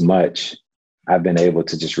side as much, I've been able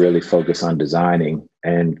to just really focus on designing.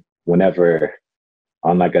 And whenever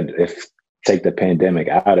on if take the pandemic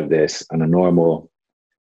out of this, on a normal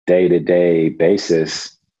day-to-day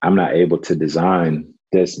basis, I'm not able to design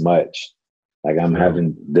this much. Like I'm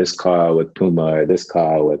having this call with Puma, or this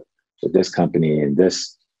call with this company, and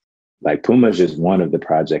this, like, Puma is just one of the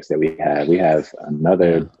projects that we have. We have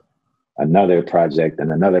another project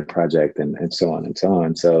and another project, and so on and so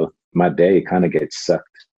on. So my day kind of gets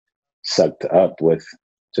sucked up with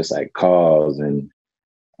just like calls and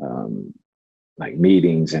like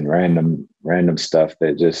meetings and random stuff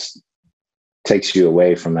that just takes you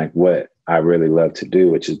away from like what I really love to do,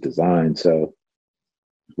 which is design. So,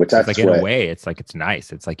 which it's like, in a way, it's like, it's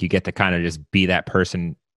nice. It's like you get to kind of just be that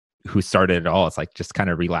person who started it all. It's like, just kind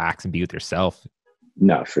of relax and be with yourself.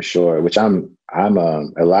 No, for sure. Which I'm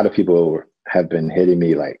a lot of people have been hitting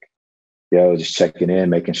me like, yo, just checking in,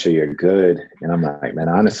 making sure you're good. And I'm like, man,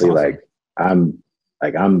 honestly, awesome.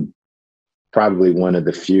 I'm probably one of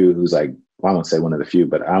the few who's like, well, I won't say one of the few,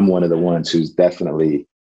 but I'm one of the ones who's definitely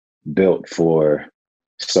built for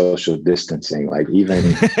social distancing. Like even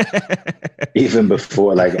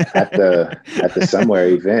before, like at the somewhere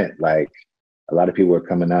event, like a lot of people were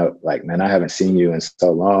coming out like, man, I haven't seen you in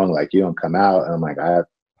so long. Like, you don't come out. And I'm like, I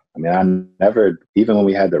never, even when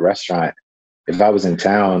we had the restaurant, if I was in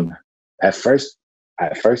town, at first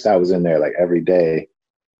I was in there like every day.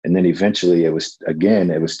 And then eventually it was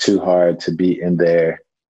too hard to be in there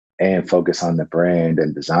and focus on the brand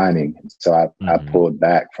and designing. So I pulled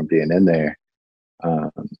back from being in there.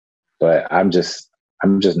 But I'm just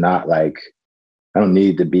not like, I don't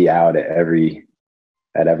need to be out at everything.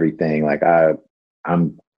 Like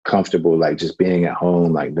I'm comfortable like just being at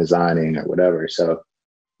home, like designing or whatever. So,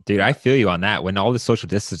 dude, I feel you on that. When all the social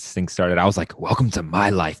distancing started, I was like, welcome to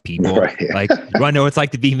my life, people. Right. Like, you want to know what it's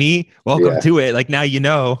like to be me? Welcome to it. Like, now you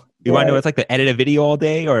know. You want to know what it's like to edit a video all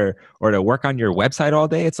day or to work on your website all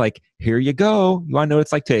day? It's like, here you go. You want to know what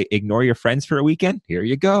it's like to ignore your friends for a weekend? Here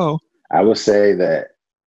you go. I will say that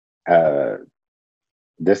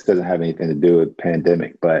this doesn't have anything to do with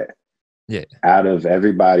pandemic, but out of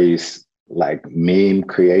everybody's like meme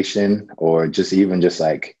creation, or just even just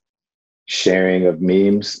like sharing of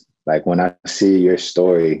memes, like when I see your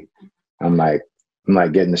story, I'm like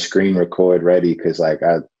getting the screen record ready, because like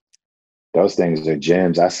those things are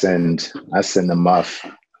gems. I send them off.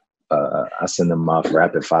 I send them off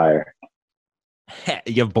rapid fire.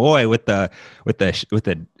 Your boy with the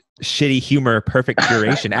shitty humor, perfect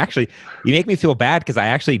curation. Actually, you make me feel bad, because I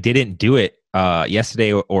actually didn't do it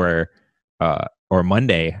yesterday or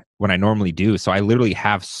Monday when I normally do. So I literally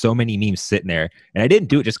have so many memes sitting there, and I didn't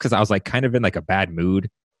do it just because I was like kind of in like a bad mood.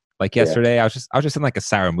 Like yesterday, I was just in like a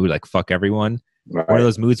sour mood, like fuck everyone. Right. One of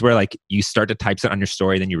those moods where like you start to type something on your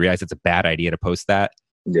story, then you realize it's a bad idea to post that.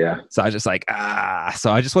 Yeah. So I was just like,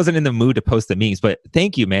 so I just wasn't in the mood to post the memes. But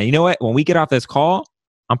thank you, man. You know what? When we get off this call,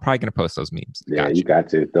 I'm probably gonna post those memes. Yeah, you got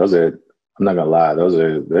to. Those are, I'm not gonna lie,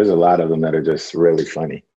 there's a lot of them that are just really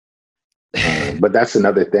funny. But that's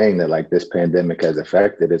another thing that like this pandemic has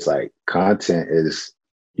affected. It's like content is,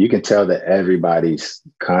 you can tell that everybody's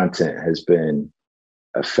content has been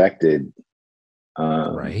affected.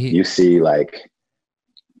 Right. You see like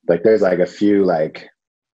there's like a few like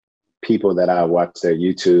people that I watch their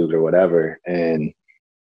YouTube or whatever, and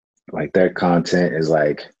like their content is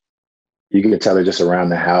like, you can tell they're just around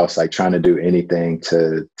the house, like trying to do anything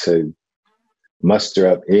to muster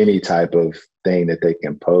up any type of thing that they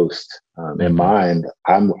can post. In mine,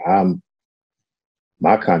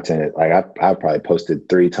 my content, like I probably posted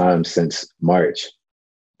 3 times since March.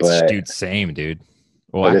 But dude, same, dude.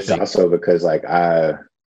 Well, but it's also because like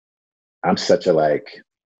I'm such a like,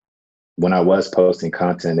 when I was posting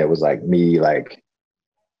content, it was like me like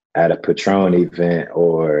at a Patron event,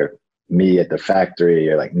 or me at the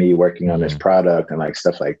factory, or like me working on this product and like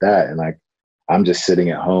stuff like that. And like I'm just sitting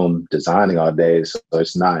at home designing all day. So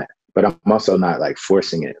it's not, but I'm also not like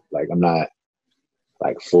forcing it. Like I'm not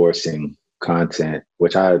like forcing content,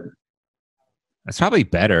 which It's probably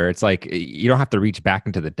better. It's like you don't have to reach back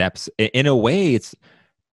into the depths. In a way, it's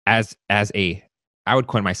as a I would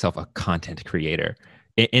coin myself a content creator.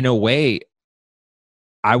 In a way,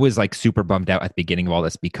 I was like super bummed out at the beginning of all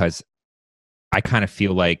this because I kind of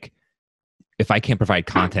feel like if I can't provide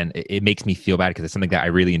content, it makes me feel bad because it's something that I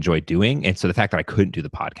really enjoy doing. And so the fact that I couldn't do the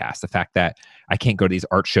podcast, the fact that I can't go to these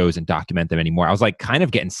art shows and document them anymore, I was like kind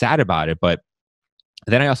of getting sad about it. But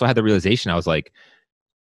then I also had the realization, I was like,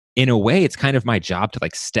 in a way, it's kind of my job to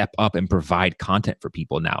like step up and provide content for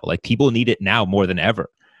people now. Like people need it now more than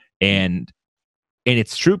ever. And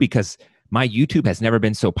it's true because my YouTube has never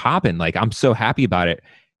been so popping. Like I'm so happy about it.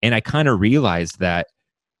 And I kind of realized that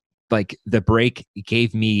like the break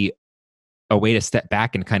gave me a way to step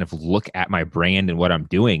back and kind of look at my brand and what I'm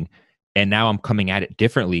doing. And now I'm coming at it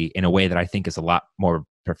differently in a way that I think is a lot more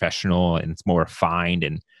professional and it's more refined.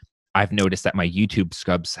 And I've noticed that my YouTube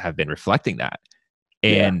subs have been reflecting that.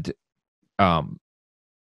 And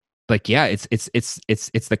like, yeah, it's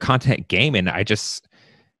the content game. And I just,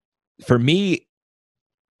 for me,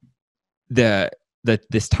 this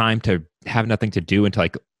time to have nothing to do and to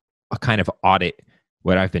like a kind of audit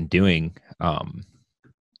what I've been doing,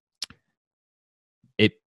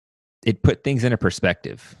 it put things into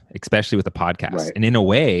perspective, especially with the podcast. Right. And in a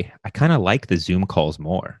way, I kind of like the Zoom calls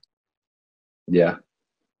more. Yeah.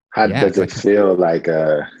 How does it feel like,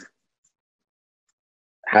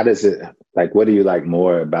 how does it, like, what do you like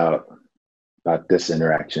more about this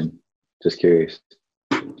interaction? Just curious.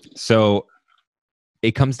 So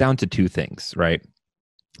it comes down to two things, right?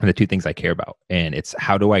 And the two things I care about. And it's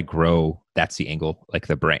how do I grow That's the Angle, like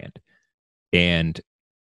the brand. And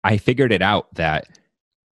I figured it out that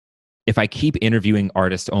if I keep interviewing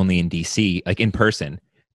artists only in DC, like in person,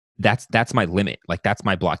 that's my limit. Like that's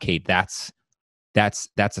my blockade. That's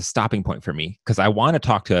a stopping point for me because I want to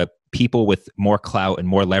talk to people with more clout and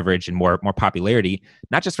more leverage and more popularity,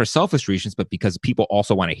 not just for selfish reasons, but because people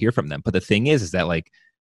also want to hear from them. But the thing is that like,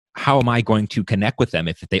 how am I going to connect with them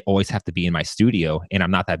if they always have to be in my studio and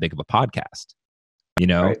I'm not that big of a podcast, you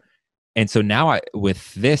know? Right. And so now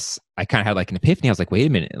with this, I kind of had like an epiphany. I was like, wait a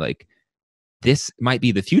minute, like this might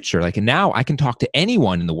be the future. Like, and now I can talk to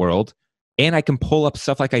anyone in the world and I can pull up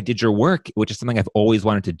stuff like I did your work, which is something I've always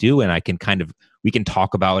wanted to do. And I can we can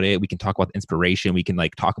talk about it. We can talk about the inspiration. We can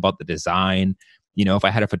like talk about the design. You know, if I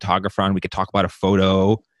had a photographer on, we could talk about a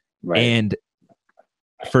photo. Right. And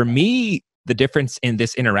for me, the difference in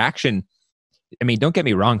this interaction, I mean, don't get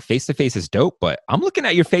me wrong, face-to-face is dope, but I'm looking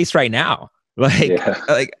at your face right now.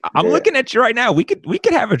 Like I'm looking at you right now. We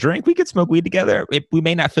could have a drink. We could smoke weed together. We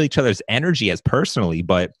may not feel each other's energy as personally,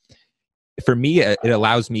 but for me, it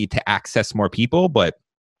allows me to access more people, but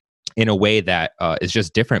in a way that is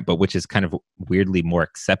just different, but which is kind of weirdly more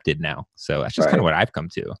accepted now. So that's just kind of what I've come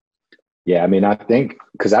to. Yeah. I mean, I think,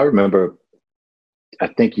 because I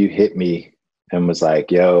think you hit me and was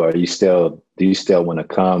like, yo, do you still want to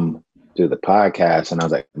come do the podcast? And I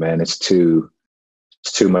was like, man, it's too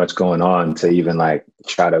much going on to even like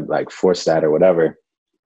try to like force that or whatever.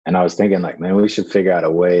 And I was thinking like, man, we should figure out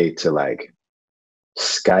a way to like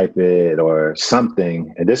Skype it or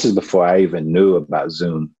something. And this is before I even knew about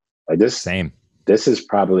Zoom. Like this is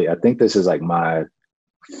probably, I think this is like my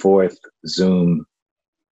 4th Zoom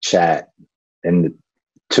chat and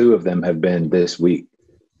 2 of them have been this week.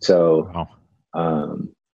 So, wow.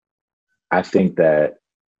 I think that,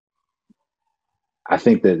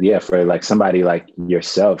 yeah, for like somebody like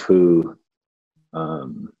yourself who,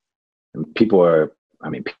 people are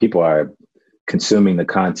consuming the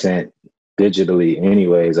content digitally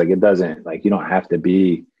anyways. Like it doesn't, like, you don't have to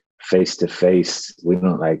be face to face. We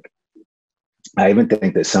don't like, I even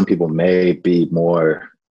think that some people may be more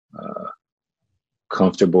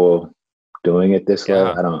comfortable doing it this way.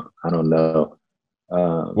 I don't know.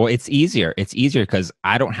 Well, it's easier because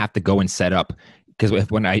I don't have to go and set up, because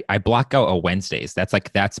when I block out on Wednesdays, that's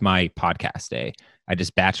my podcast day. I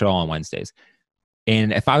just batch it all on Wednesdays.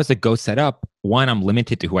 And if I was to go set up, 1, I'm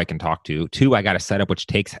limited to who I can talk to. 2, I got to set up, which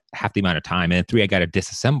takes half the amount of time. And 3, I got to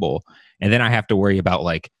disassemble. And then I have to worry about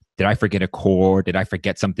like, did I forget a cord? Did I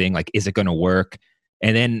forget something? Like, is it going to work?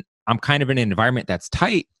 And then I'm kind of in an environment that's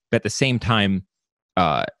tight, but at the same time,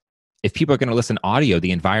 if people are going to listen to audio,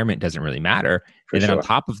 the environment doesn't really matter. And then on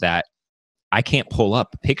top of that, I can't pull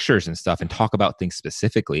up pictures and stuff and talk about things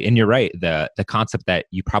specifically. And you're right, the concept that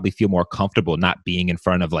you probably feel more comfortable not being in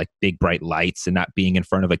front of like big bright lights and not being in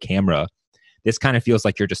front of a camera. This kind of feels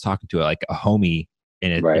like you're just talking to like a homie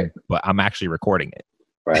in it, right? But I'm actually recording it.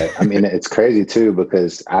 Right. I mean, it's crazy too,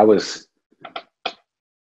 because I was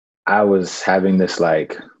I was having this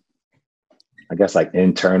like, I guess like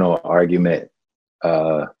internal argument.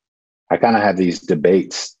 I kind of have these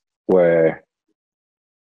debates where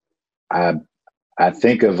I I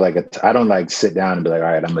think of like I don't like sit down and be like,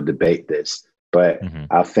 all right, I'm gonna debate this, but Hmm.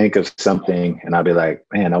 I'll think of something and I'll be like,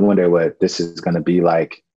 man, I wonder what this is gonna be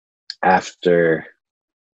like after,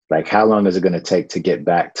 like how long is it gonna take to get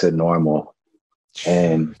back to normal?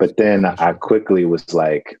 And but then I quickly was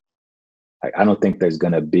like I don't think there's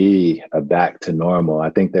gonna be a back to normal. I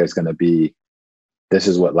think there's gonna be, this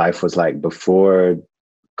is what life was like before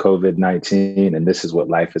COVID-19, and this is what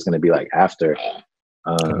life is going to be like after.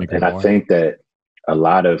 Couldn't agree And I more. think that a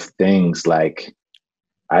lot of things like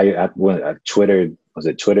when Twitter, was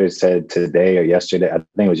it Twitter said today or yesterday? I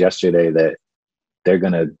think it was yesterday that they're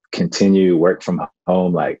going to continue work from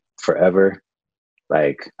home like forever.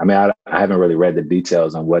 Like, I mean, I haven't really read the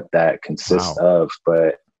details on what that consists Wow. of,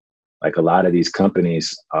 but like a lot of these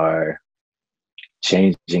companies are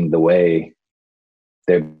changing the way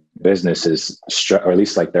their business is, or at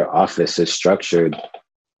least like their office is structured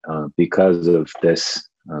because of this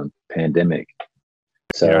pandemic.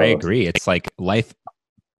 Dude, I So, agree. It's like life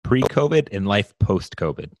pre-COVID and life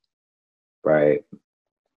post-COVID. right,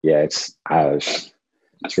 yeah, it's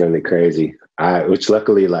really crazy. Which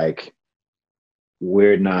luckily, like,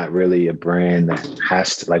 we're not really a brand that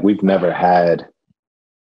has to, like, we've never had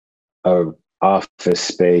a office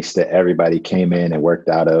space that everybody came in and worked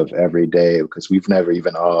out of every day, because we've never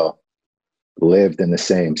even all lived in the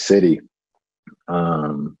same city.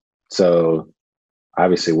 Um, so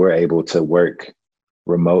obviously we're able to work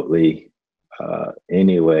remotely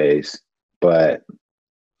anyways, but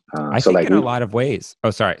I so think like in a we, lot of ways.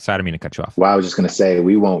 Oh, sorry. Sorry, I didn't mean to cut you off. well, I was just going to say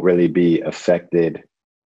we won't really be affected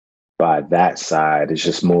by that side. It's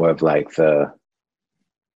just more of like the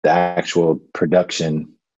actual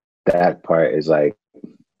production. That part is like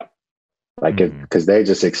if, Mhm. because they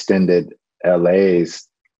just extended LA's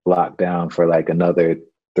lockdown for like another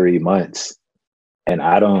 3 months, and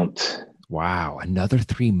I don't. Wow. Another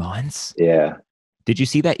 3 months? Yeah, Did you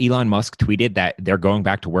see that Elon Musk tweeted that they're going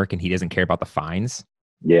back to work and he doesn't care about the fines?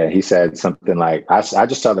 yeah, he said something like, I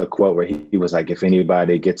just saw the quote where he was like, if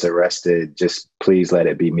anybody gets arrested, just please let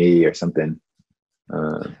it be me or something.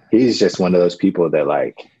 He's just one of those people that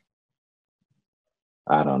like,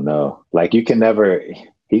 I don't know, like you can never,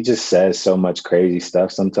 he just says so much crazy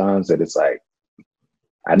stuff sometimes that it's like,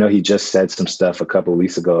 I know he just said some stuff a couple of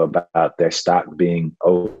weeks ago about their stock being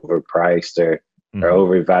overpriced or Mhm.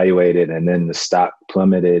 overevaluated, and then the stock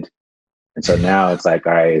plummeted. And so now it's like,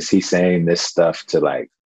 all right, is he saying this stuff to like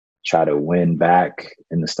try to win back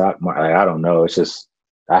in the stock market? Like, I don't know. It's just,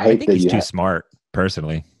 I I hate think that he's you too have, smart,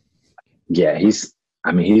 personally. yeah,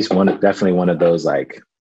 I mean, definitely one of those like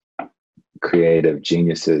creative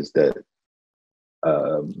geniuses that,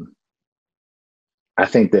 um, I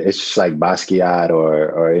think that it's just like Basquiat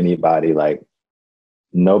or anybody, like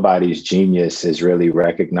nobody's genius is really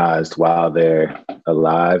recognized while they're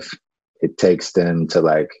alive. It takes them to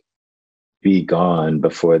like be gone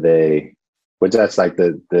before they, which that's like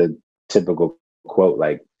the typical quote,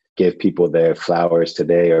 like give people their flowers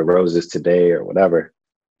today or roses today or whatever.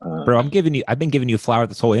 Bro, Um, I've been giving you a flower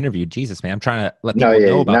this whole interview. Jesus, man. I'm trying to let no, people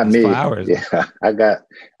know yeah, about not these me. flowers. Yeah, I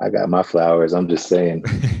got my flowers. I'm just saying.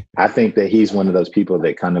 I think that he's one of those people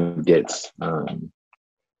that kind of gets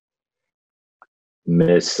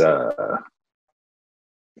mis.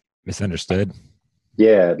 Misunderstood.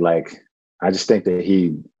 Yeah, like I just think that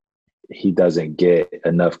he doesn't get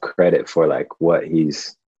enough credit for like what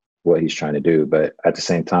he's trying to do. But at the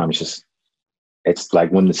same time, it's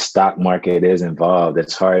like when the stock market is involved,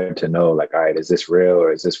 it's hard to know like, all right, is this real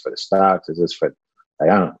or is this for the stocks? Is this for, like,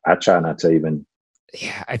 I try not to even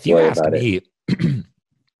Yeah, if you worry ask about it. me,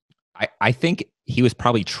 I think he was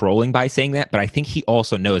probably trolling by saying that, but I think he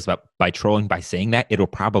also knows about by trolling by saying that it'll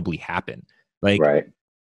probably happen. Like Right.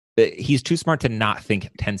 he's too smart to not think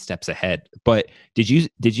 10 steps ahead. But did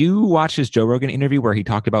you watch his Joe Rogan interview where he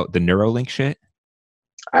talked about the Neuralink shit?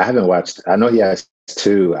 I haven't watched, I know he has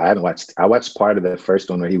two. I watched part of the first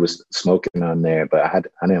one where he was smoking on there, but I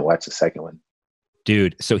didn't watch the second one.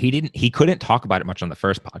 Dude, so he couldn't talk about it much on the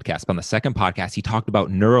first podcast, but on the second podcast, he talked about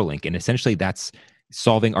Neuralink. And essentially that's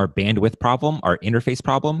solving our bandwidth problem, our interface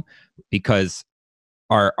problem, because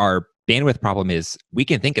our bandwidth problem is we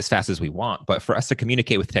can think as fast as we want, but for us to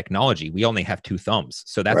communicate with technology, we only have two thumbs.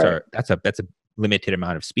 So Right. that's a limited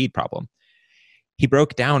amount of speed problem. He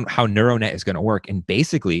broke down how NeuroNet is going to work, and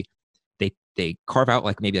basically, they carve out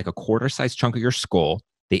like maybe like a quarter size chunk of your skull.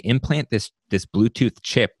 They implant this Bluetooth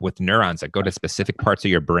chip with neurons that go to specific parts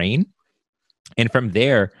of your brain, and from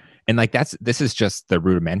there, and like this is just the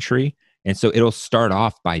rudimentary. And so it'll start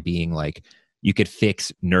off by being like, you could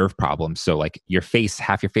fix nerve problems. So like your face,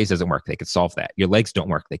 half your face doesn't work. They could solve that. Your legs don't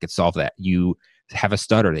work. They could solve that. You have a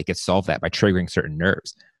stutter. They could solve that by triggering certain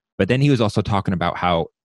nerves. But then he was also talking about how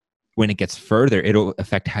when it gets further, it'll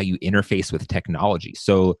affect how you interface with technology.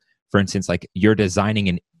 So for instance, like you're designing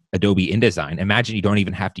in Adobe InDesign. Imagine you don't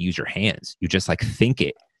even have to use your hands. You just like think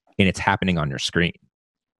it and it's happening on your screen.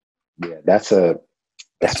 Yeah, that's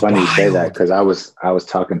funny you say that, because I was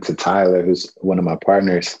talking to Tyler, who's one of my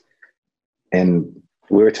partners, and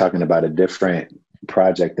we were talking about a different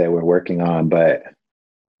project that we're working on, but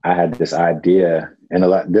I had this idea, and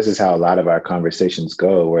this is how a lot of our conversations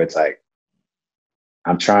go, where it's like,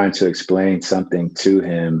 I'm trying to explain something to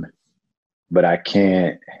him, but I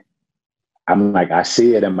can't, I'm like, I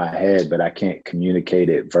see it in my head, but I can't communicate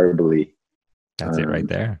it verbally. That's it right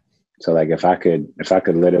there. So like, if I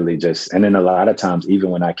could literally just, and then a lot of times, even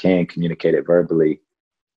when I can communicate it verbally,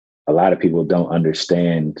 a lot of people don't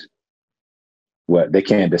understand what they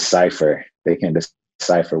can't decipher. They can't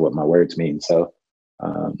decipher what my words mean. So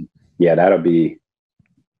yeah, that'll be,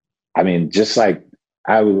 I mean, just like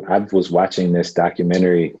I was watching this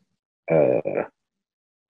documentary.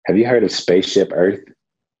 Have you heard of Spaceship Earth?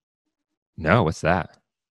 No, what's that?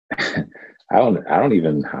 I don't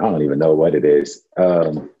even know what it is.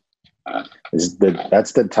 That's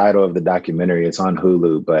the title of the documentary. It's on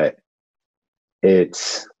Hulu, but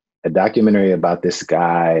it's a documentary about this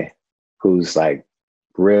guy who's like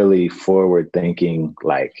really forward thinking.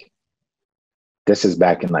 Like, this is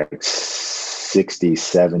back in like 60s,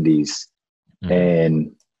 70s. Mm-hmm.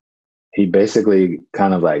 And he basically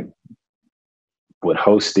kind of like would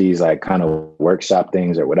host these like kind of workshop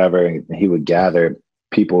things or whatever. And he would gather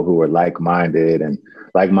people who were like-minded and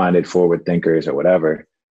like-minded forward thinkers or whatever.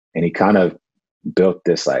 And he kind of built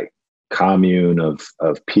this like commune of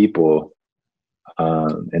people.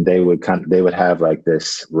 And they would have like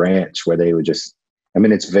this ranch where they would just, I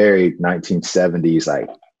mean, it's very 1970s,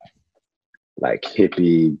 like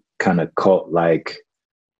hippie kind of cult like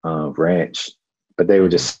ranch, but they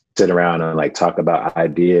would just sit around and like talk about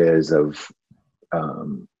ideas of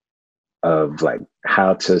like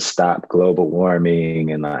how to stop global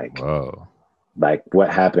warming and like, whoa, like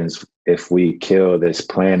what happens if we kill this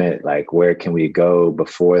planet, like where can we go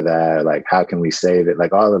before that, like how can we save it,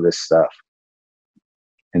 like all of this stuff.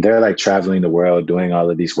 And they're like traveling the world doing all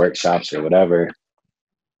of these workshops or whatever,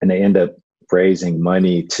 and they end up raising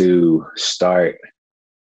money to start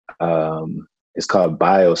it's called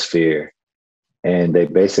Biosphere. And they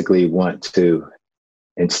basically want to,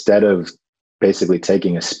 instead of basically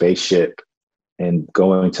taking a spaceship and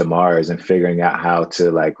going to Mars and figuring out how to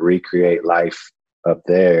like recreate life up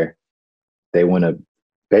there, they want to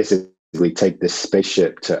basically take this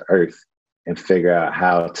spaceship to Earth and figure out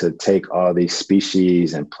how to take all these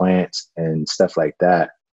species and plants and stuff like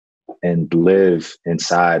that and live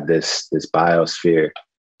inside this biosphere.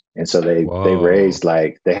 And so they raised,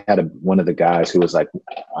 like, they had one of the guys who was like,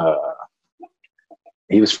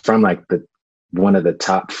 he was from like one of the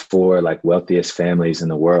top 4 like wealthiest families in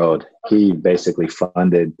the world. He basically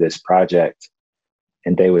funded this project,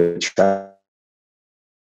 and they would travel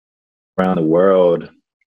around the world,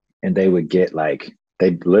 and they would get like,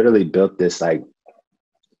 they literally built this like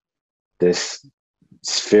this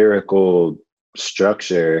spherical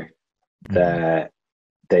structure that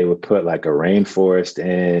they would put like a rainforest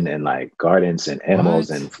in, and like gardens and animals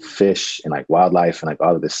and fish and like wildlife and like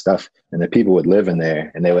all of this stuff. And the people would live in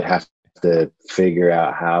there, and they would have to figure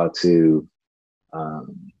out how to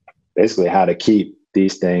basically how to keep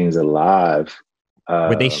these things alive.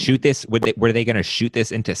 Would they shoot this? Were they going to shoot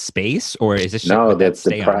this into space, or is this no? That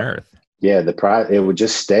stay on Earth? Yeah, it would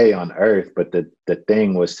just stay on Earth. But the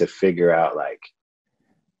thing was to figure out like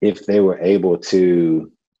if they were able to.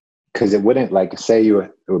 Because it wouldn't, like, say you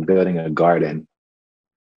were building a garden,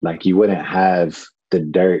 like you wouldn't have the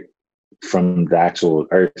dirt from the actual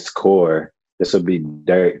Earth's core. This would be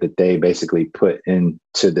dirt that they basically put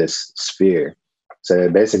into this sphere. So they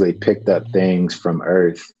basically picked up things from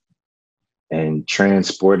Earth and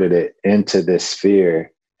transported it into this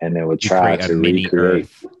sphere, and they would try to recreate.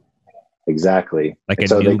 Exactly. Like and a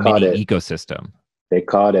so new mini ecosystem. They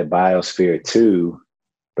called it Biosphere 2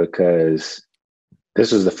 because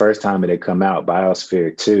this was the first time it had come out,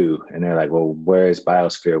 Biosphere 2. And they're like, well, where's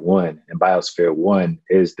Biosphere 1? And Biosphere 1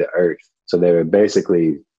 is the Earth. So they were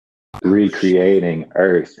basically recreating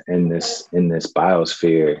Earth in this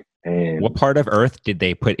biosphere. And what part of Earth did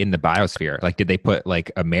they put in the biosphere? Like, did they put like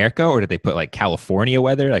America, or did they put like California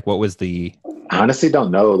weather? Like, what was the... I honestly don't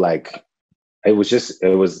know. Like, it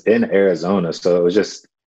was in Arizona. So it was just,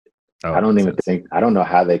 I don't know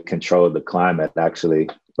how they controlled the climate actually.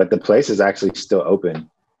 but the place is actually still open.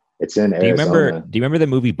 It's in Arizona. Do you remember the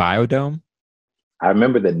movie Biodome? I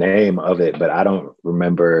remember the name of it, but I don't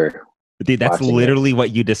remember. Dude, that's literally what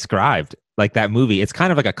you described. Like that movie. It's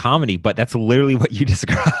kind of like a comedy, but that's literally what you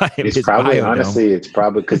described. It's probably, honestly, it's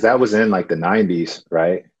probably because that was in like the 90s,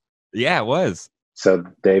 right? Yeah, it was. So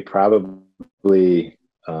they probably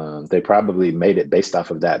made it based off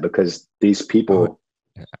of that, because these people,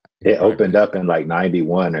 it opened up in like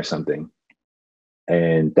 91 or something.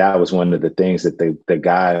 And that was one of the things that the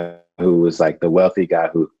guy who was like the wealthy guy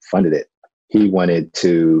who funded it, he wanted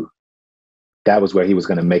to, that was where he was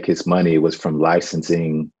going to make his money, was from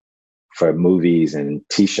licensing for movies and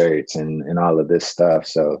t-shirts and all of this stuff.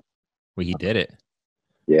 So well, he did it.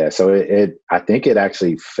 Yeah. So I think it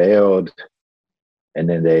actually failed, and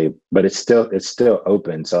then but it's still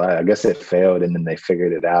open. So I guess it failed, and then they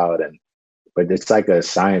figured it out. But it's like a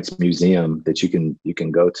science museum that you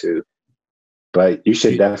can go to. But you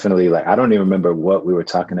should definitely, like, I don't even remember what we were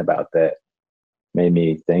talking about that made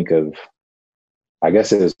me think of, I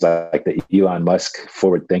guess it was like the Elon Musk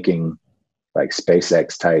forward thinking, like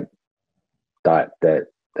SpaceX type thought that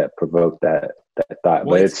provoked that thought.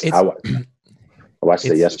 Well, but I watched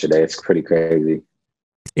it yesterday. It's pretty crazy.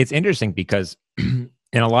 It's interesting because in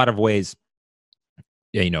a lot of ways,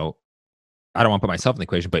 you know, I don't want to put myself in the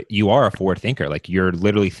equation, but you are a forward thinker. Like, you're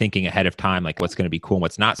literally thinking ahead of time, like what's going to be cool and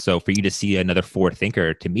what's not. So for you to see another forward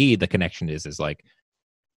thinker, to me, the connection is like,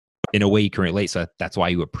 in a way you can relate. So that's why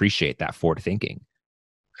you appreciate that forward thinking.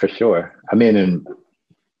 For sure. I mean, and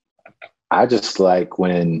I just like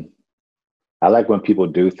when people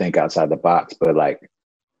do think outside the box, but like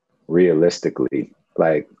realistically,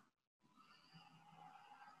 like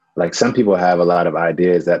some people have a lot of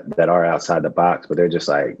ideas that are outside the box, but they're just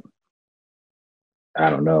like, I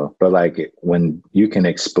don't know. But like when you can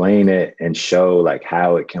explain it and show like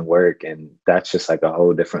how it can work, and that's just like a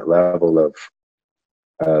whole different level of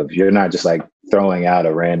you're not just like throwing out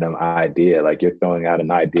a random idea, like you're throwing out an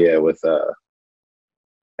idea with a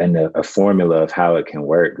formula of how it can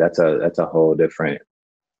work. That's a whole different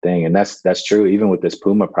thing. And that's true. Even with this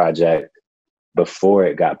Puma project, before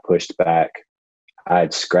it got pushed back,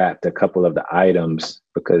 I'd scrapped a couple of the items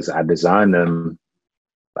because I designed them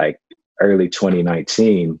like early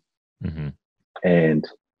 2019. Mm-hmm. And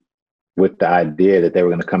with the idea that they were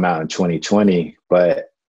going to come out in 2020, but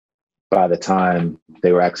by the time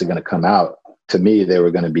they were actually going to come out, to me, they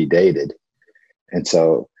were going to be dated. And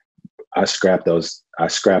so I scrapped those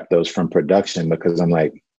from production because I'm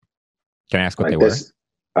like, can I ask what like they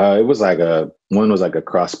were? It was like one was like a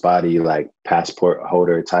crossbody, like passport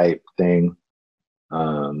holder type thing.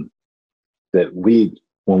 That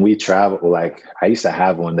when we travel, like I used to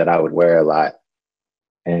have one that I would wear a lot.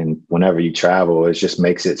 And whenever you travel, it just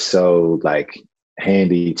makes it so like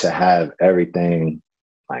handy to have everything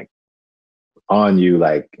like on you,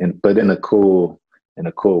 like, but in a cool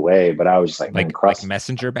way. But I was just like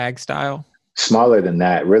messenger bag style, smaller than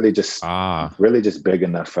that, really just big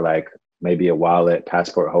enough for like maybe a wallet,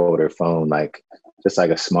 passport holder, phone, like just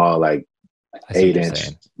like a small, like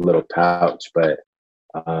 8-inch little pouch. But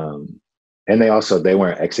and they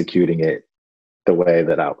weren't executing it the way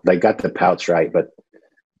that they got the pouch right, but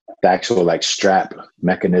the actual like strap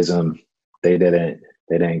mechanism, they didn't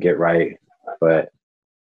get right. But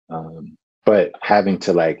having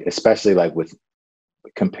to like, especially like with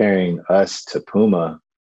comparing us to Puma,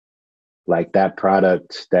 like that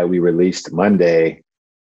product that we released Monday,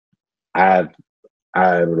 I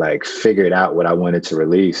like figured out what I wanted to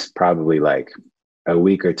release probably like a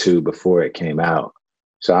week or two before it came out.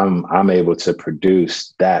 So I'm able to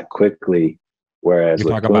produce that quickly. Whereas you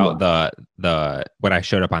talk Puma, about the what I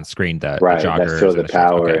showed up on screen, the joggers that feel the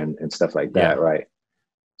power and stuff like that, right?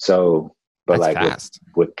 So, but that's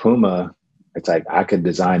like with Puma, it's like I could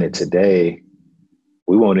design it today.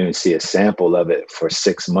 We won't even see a sample of it for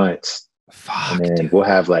 6 months. Fuck, and then we'll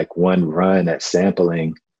have like one run at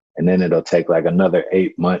sampling, and then it'll take like another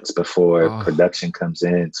 8 months before production comes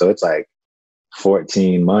in. So it's like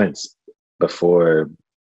 14 months before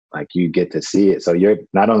like you get to see it. So you're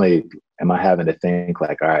not only am I having to think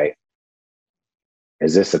like, all right,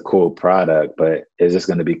 is this a cool product, but is this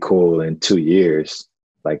going to be cool in 2 years?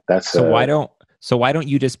 Like that's why don't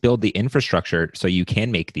you just build the infrastructure so you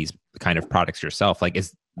can make these kind of products yourself? Like,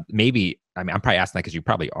 I'm probably asking that because you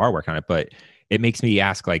probably are working on it, but it makes me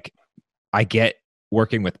ask, like, I get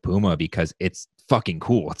working with Puma because it's fucking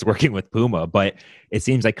cool. It's working with Puma, but it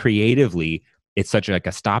seems like creatively it's such like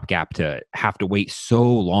a stopgap to have to wait so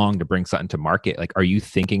long to bring something to market. Like, are you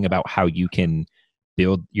thinking about how you can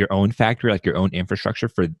build your own factory, like your own infrastructure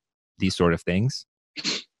for these sort of things?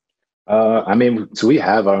 I mean, so we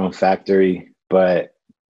have our own factory, but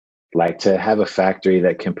like to have a factory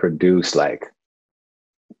that can produce like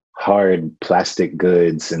hard plastic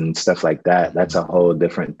goods and stuff like that, that's a whole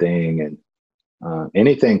different thing. And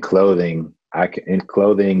anything clothing, I can, in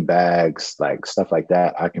clothing, bags, like stuff like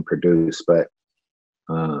that, I can produce. But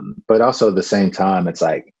also at the same time, it's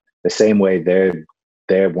like the same way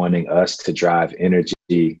they're wanting us to drive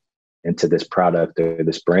energy into this product or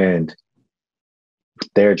this brand.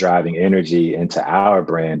 They're driving energy into our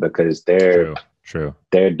brand because they're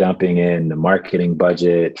dumping in the marketing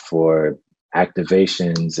budget for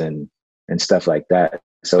activations and stuff like that.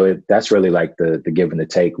 So that's really like the give and the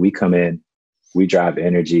take. We come in, we drive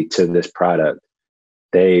energy to this product.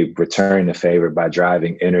 They return the favor by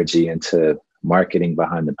driving energy into marketing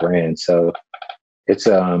behind the brand. So it's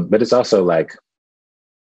but it's also like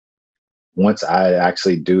once I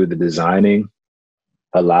actually do the designing,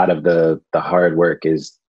 a lot of the hard work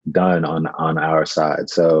is done on our side.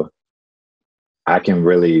 So I can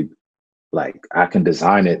really like I can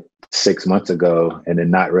design it 6 months ago and then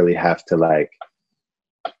not really have to like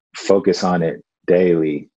focus on it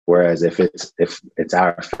daily. Whereas if it's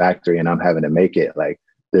our factory and I'm having to make it, like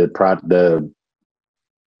the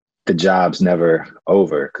job's never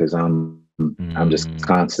over because I'm just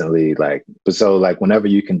constantly like, but so like whenever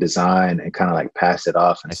you can design and kind of like pass it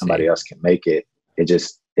off and somebody else can make it,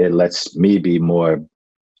 it lets me be more,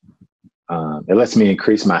 it lets me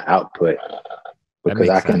increase my output because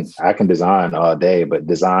I can design all day, but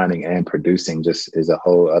designing and producing just is a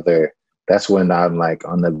whole other, that's when I'm like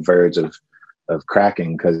on the verge of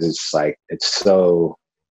cracking. Cause it's like, it's so,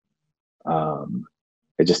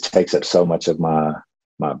 it just takes up so much of my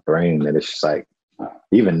brain that it's just like,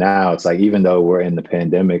 even now, it's like, even though we're in the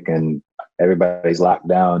pandemic and everybody's locked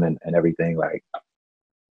down and everything, like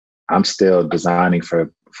I'm still designing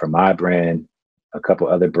for my brand, a couple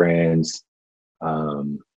other brands,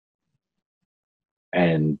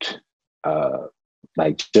 and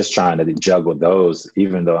like just trying to juggle those,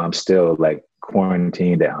 even though I'm still like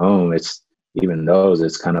quarantined at home, it's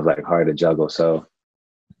kind of like hard to juggle. So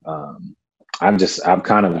I've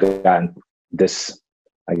kind of gotten this,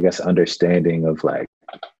 I guess, understanding of like.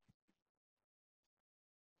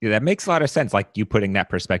 Yeah, that makes a lot of sense. Like you putting that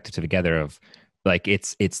perspective together of like,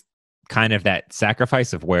 it's kind of that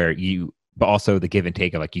sacrifice of where but also the give and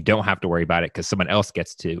take of like, you don't have to worry about it because someone else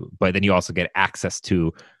gets to, but then you also get access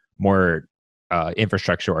to more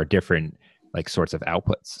infrastructure or different like sorts of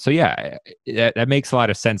outputs. So yeah, that makes a lot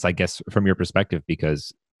of sense, I guess, from your perspective,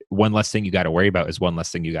 because one less thing you got to worry about is one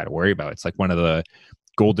less thing you got to worry about. It's like one of the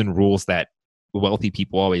golden rules that wealthy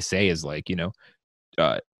people always say is like,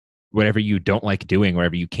 whatever you don't like doing,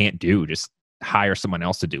 whatever you can't do, just hire someone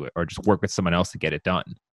else to do it or just work with someone else to get it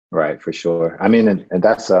done. Right. For sure. I mean, and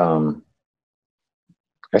that's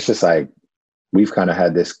just like, we've kind of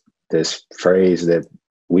had this phrase that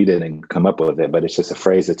we didn't come up with it, but it's just a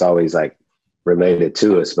phrase that's always like related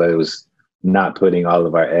to us, but it was not putting all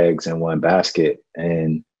of our eggs in one basket.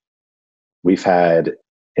 And we've had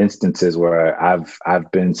instances where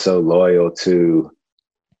I've been so loyal to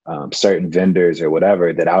certain vendors or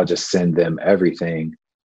whatever that I'll just send them everything.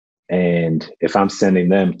 And if I'm sending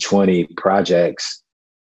them 20 projects,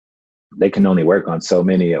 they can only work on so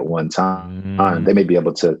many at one time. They may be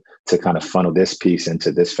able to kind of funnel this piece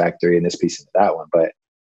into this factory and this piece into that one. But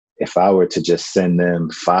if I were to just send them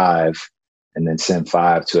 5 and then send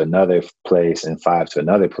 5 to another place and 5 to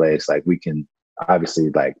another place, like we can obviously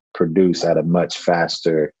like produce at a much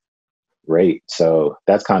faster rate. So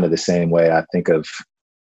that's kind of the same way I think of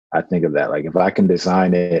that. Like if I can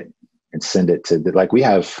design it and send it to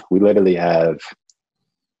we literally have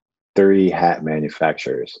 3 hat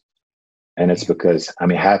manufacturers. And it's because, I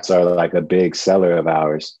mean, hats are like a big seller of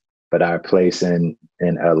ours, but our place in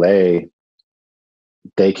LA,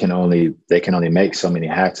 they can only make so many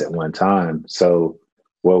hats at one time. So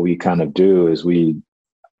what we kind of do is we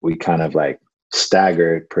kind of like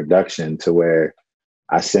stagger production to where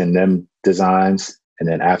I send them designs. And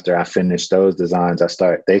then after I finish those designs,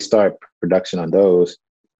 they start production on those.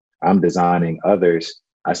 I'm designing others.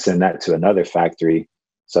 I send that to another factory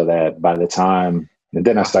so that by the time, and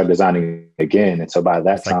then I start designing again. And so by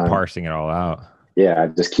that time, parsing it all out. Yeah, I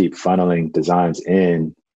just keep funneling designs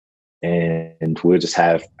in, and we'll just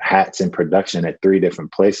have hats in production at 3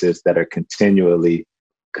 different places that are continually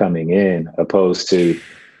coming in, opposed to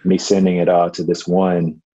me sending it all to this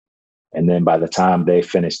one. And then by the time they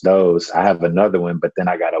finish those, I have another one, but then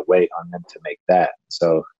I got to wait on them to make that.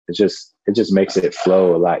 So it just makes it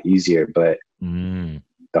flow a lot easier. But the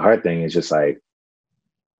hard thing is just like,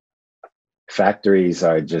 factories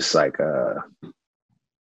are just like I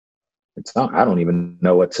don't even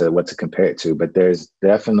know what to compare it to, but there's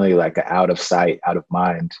definitely like an out of sight, out of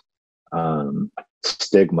mind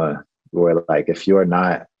stigma where like if you're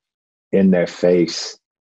not in their face,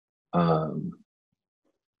 um,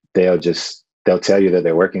 they'll tell you that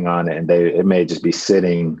they're working on it, and it may just be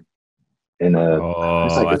sitting in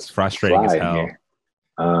it's like that's this frustrating as fly in hell. here.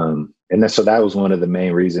 And then, so that was one of the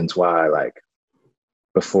main reasons why, like,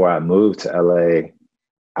 before I moved to LA,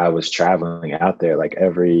 I was traveling out there like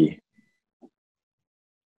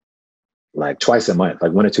twice a month,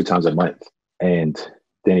 like 1 or 2 times a month. And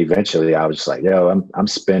then eventually I was just like, yo, I'm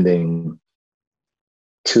spending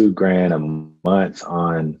 $2,000 a month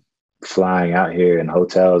on flying out here and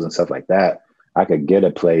hotels and stuff like that. I could get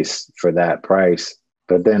a place for that price.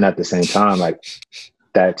 But then at the same time, like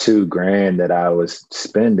that $2,000 that I was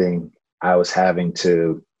spending, I was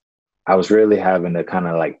really having to kind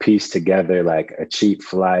of like piece together like a cheap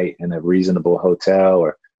flight and a reasonable hotel,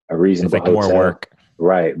 or a reasonable It's like hotel. more work.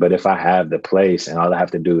 Right. But if I have the place and all I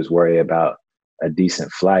have to do is worry about a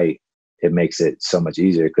decent flight, it makes it so much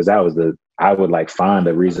easier. Because I would like find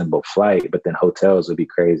a reasonable flight, but then hotels would be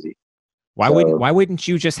crazy. Why wouldn't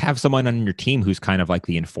you just have someone on your team who's kind of like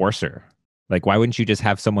the enforcer? Like, why wouldn't you just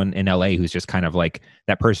have someone in LA who's just kind of like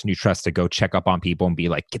that person you trust to go check up on people and be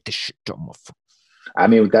like, get this shit done? I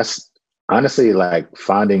mean, that's honestly like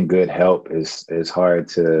finding good help is hard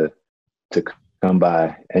to come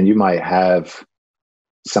by. And you might have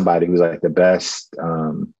somebody who's like the best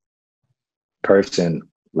person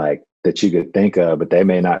like that you could think of, but they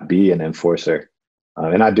may not be an enforcer.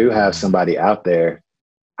 And I do have somebody out there.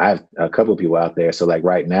 I have a couple of people out there. So like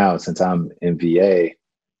right now, since I'm in VA,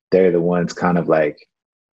 they're the ones kind of like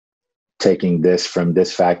taking this from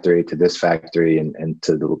this factory to this factory and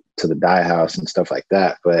to the dye house and stuff like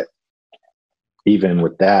that. But even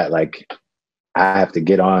with that, like I have to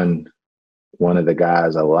get on one of the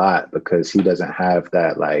guys a lot because he doesn't have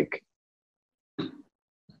that like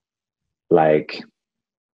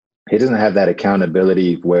he doesn't have that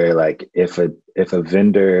accountability where like if a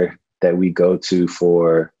vendor that we go to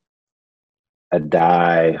for a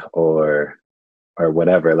dye or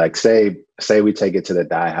whatever, like say we take it to the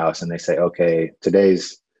dye house and they say, okay,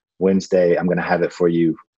 today's Wednesday, I'm going to have it for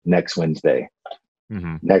you next Wednesday.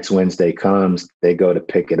 Mm-hmm. Next Wednesday comes, they go to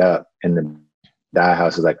pick it up and the dye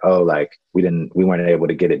house is like, oh, like we weren't able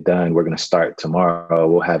to get it done. We're going to start tomorrow.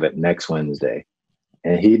 We'll have it next Wednesday.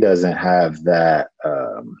 And he doesn't have that,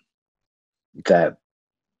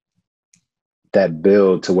 that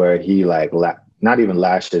build to where he like, not even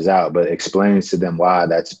lashes out, but explains to them why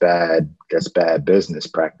that's bad business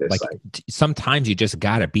practice. Like sometimes you just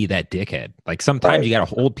gotta be that dickhead. Like sometimes right. You gotta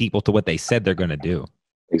hold people to what they said they're gonna do.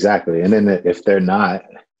 Exactly. And then if they're not,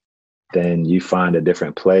 then you find a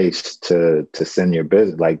different place to send your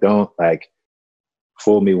business. Like don't like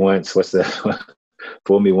fool me once.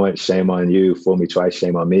 Fool me once, shame on you. Fool me twice,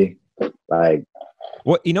 shame on me. Like,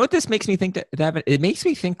 well, you know what this makes me think that it makes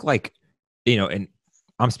me think like, you know, and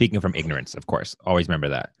I'm speaking from ignorance, of course. Always remember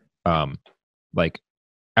that. Like,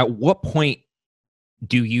 at what point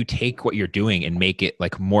do you take what you're doing and make it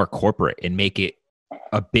like more corporate and make it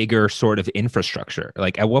a bigger sort of infrastructure?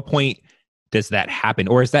 Like, at what point does that happen,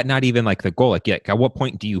 or is that not even like the goal? Like, at what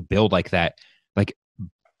point do you build like that, like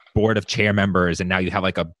board of chair members, and now you have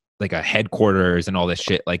like a headquarters and all this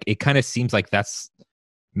shit? Like, it kind of seems like that's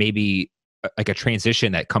maybe like a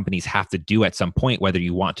transition that companies have to do at some point, whether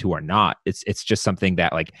you want to or not. It's just something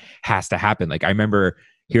that like has to happen. Like I remember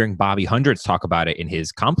hearing Bobby Hundreds talk about it in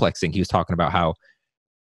his complexing. He was talking about how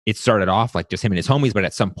it started off like just him and his homies, but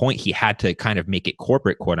at some point he had to kind of make it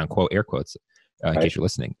corporate, quote unquote, air quotes, in case you're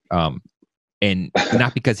listening. And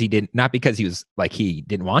not because he was like, he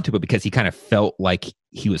didn't want to, but because he kind of felt like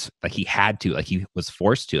he was like, he had to, like he was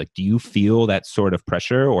forced to. Like, do you feel that sort of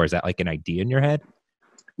pressure, or is that like an idea in your head?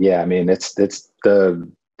 Yeah, I mean, it's the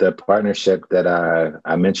partnership that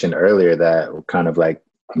I mentioned earlier that we're kind of like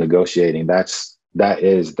negotiating. That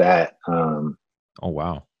is that. Oh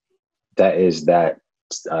wow. That is that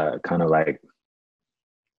kind of like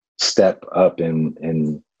step up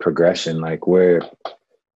in progression. Like where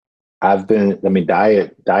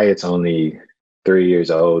Diet's only 3 years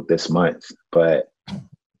old this month, but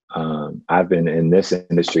I've been in this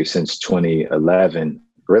industry since 2011.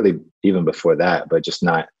 Really even before that, but just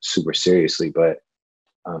not super seriously. But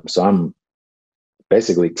so I'm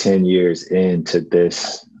basically 10 years into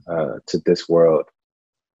this world,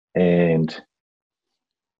 and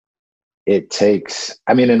it takes,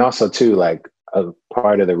 I mean, and also too, like a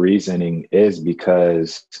part of the reasoning is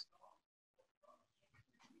because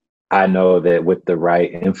I know that with the right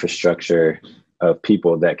infrastructure of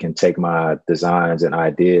people that can take my designs and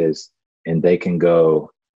ideas and they can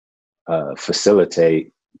go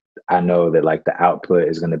facilitate, I know that like the output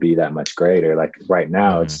is going to be that much greater. Like right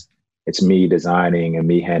now, it's me designing and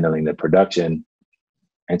me handling the production.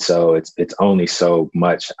 And so it's only so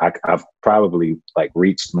much I've probably like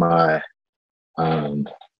reached my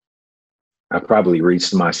I probably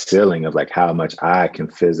reached my ceiling of like how much I can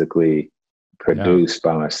physically produce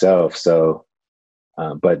by myself. So,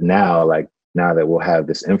 but now, like now that we'll have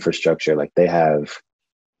this infrastructure, like they have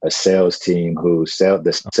a sales team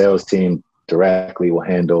the sales team directly will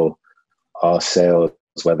handle all sales,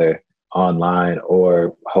 whether online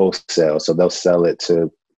or wholesale. So they'll sell it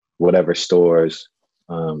to whatever stores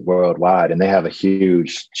worldwide, and they have a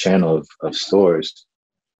huge channel of stores.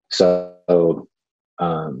 So,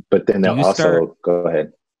 but then they'll also go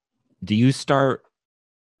ahead. Do you start?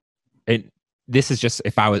 And this is just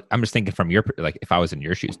I'm just thinking from your, like, if I was in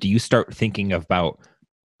your shoes, do you start thinking about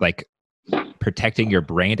like protecting your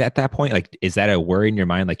brand at that point? Like, is that a worry in your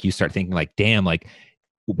mind? Like, you start thinking like, damn, like,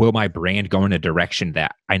 will my brand go in a direction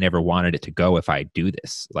that I never wanted it to go if I do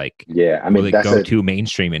this? Like, yeah, I mean, will it go too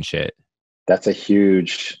mainstream and shit? That's a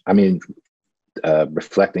huge, I mean,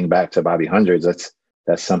 reflecting back to Bobby Hundreds,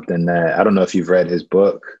 that's something that I don't know if you've read his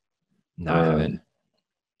book. No, I haven't.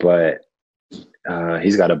 But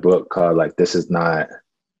he's got a book called like This Is Not,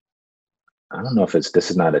 I don't know if it's This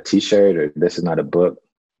Is Not a T-shirt or This Is Not a Book.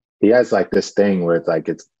 He has like this thing where it's like,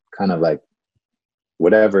 it's kind of like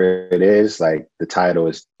whatever it is, like the title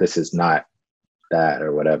is This Is Not That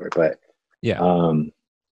or whatever. But yeah.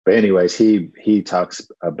 But anyways, he talks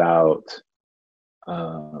about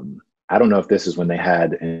I don't know if this is when they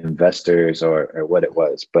had investors or what it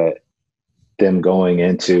was, but them going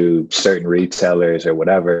into certain retailers or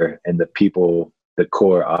whatever, and the people, the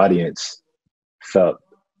core audience felt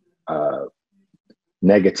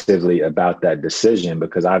negatively about that decision,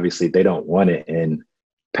 because obviously they don't want it in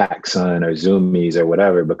PacSun or Zoomies or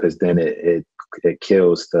whatever, because then it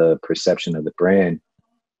kills the perception of the brand.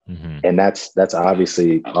 Mm-hmm. And that's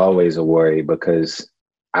obviously always a worry, because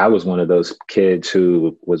I was one of those kids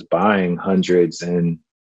who was buying Hundreds in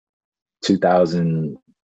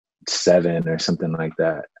 2007 or something like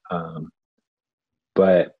that.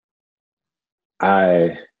 But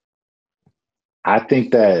I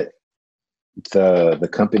think that the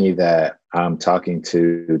company that I'm talking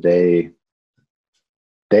to, they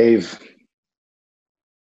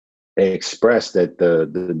expressed that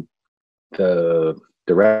the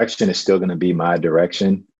direction is still going to be my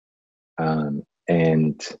direction.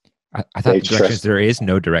 And I thought the direction is there is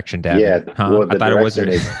no direction, Dad. Yeah, well, I thought it was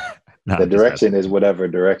is no, the direction is whatever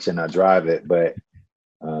direction I drive it, but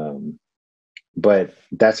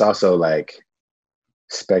that's also like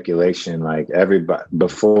speculation. Like everybody,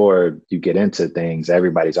 before you get into things,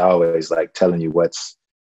 everybody's always like telling you what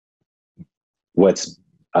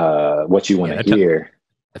you want to hear.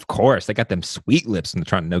 Of course, they got them sweet lips and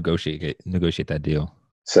trying to negotiate that deal.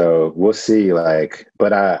 So we'll see. Like,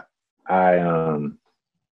 but I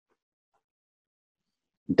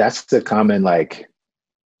that's the common, like,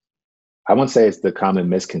 I won't say it's the common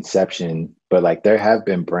misconception, but like there have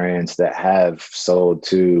been brands that have sold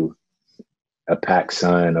to a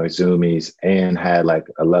PacSun or Zoomies and had like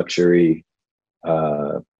a luxury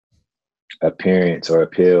appearance or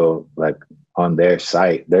appeal like on their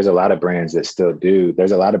site. There's a lot of brands that still do.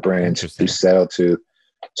 There's a lot of brands who sell to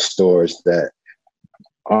stores that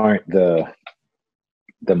aren't the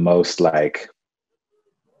most like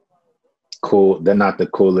cool. They're not the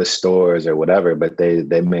coolest stores or whatever, but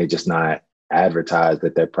they may just not advertise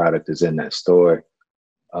that their product is in that store.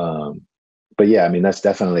 But yeah, I mean, that's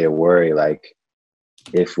definitely a worry. Like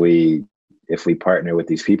if we partner with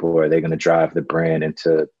these people, are they going to drive the brand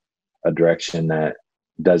into a direction that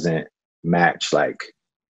doesn't match like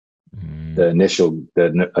the initial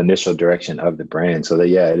direction of the brand? So that,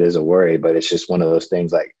 yeah, it is a worry, but it's just one of those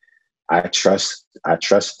things. Like I trust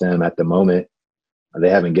them at the moment. They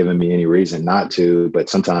haven't given me any reason not to, but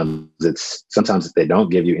sometimes if they don't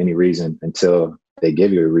give you any reason until they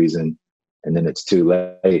give you a reason, and then it's too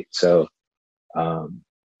late. So,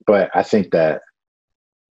 but I think that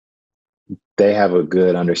they have a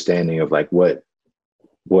good understanding of like what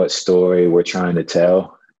story we're trying to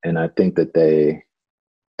tell. And I think that they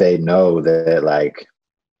know that like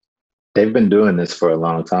they've been doing this for a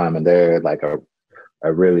long time, and they're like a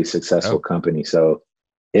really successful company. So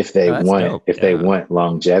if they want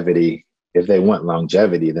longevity,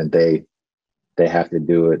 then they have to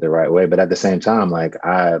do it the right way. But at the same time, like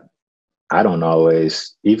I don't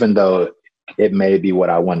always, even though it may be what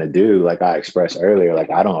I want to do, like I expressed earlier, like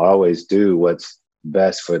I don't always do what's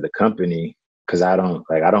best for the company, because I don't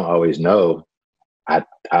always know.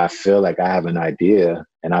 I feel like I have an idea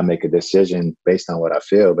and I make a decision based on what I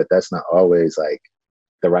feel, but that's not always like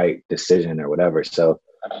the right decision or whatever. So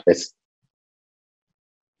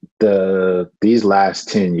these last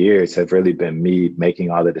 10 years have really been me making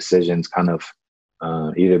all the decisions kind of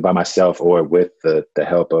either by myself or with the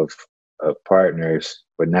help of partners.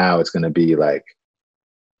 But now it's going to be like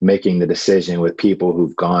making the decision with people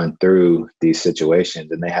who've gone through these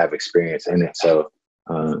situations and they have experience in it. So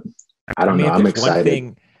I don't know. I'm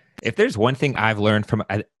excited. If there's one thing I've learned from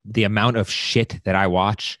the amount of shit that I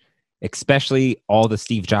watch, especially all the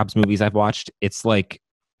Steve Jobs movies I've watched, it's like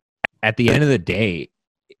at the end of the day,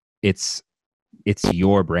 it's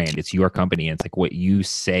your brand, it's your company, and it's like what you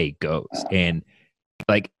say goes. And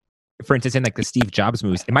like, for instance, in like the Steve Jobs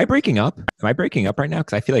movies, am I breaking up? Am I breaking up right now?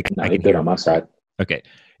 Because I feel like No, I you're can good hear. on my side. Okay,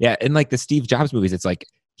 yeah, in like the Steve Jobs movies, it's like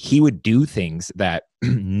he would do things that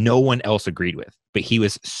no one else agreed with, but he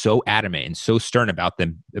was so adamant and so stern about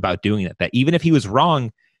doing that even if he was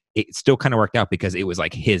wrong, it still kind of worked out because it was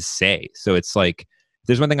like his say. So it's like,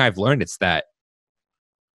 there's one thing I've learned, it's that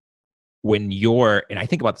when you're, and I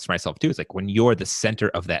think about this for myself too, it's like when you're the center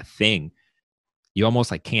of that thing, you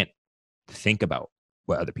almost like can't think about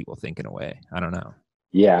what other people think in a way. I don't know.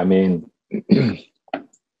 Yeah, I mean,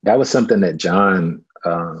 that was something that John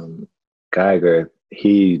Geiger,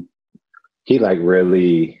 he like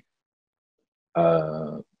really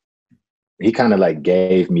he kind of like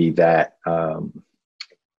gave me that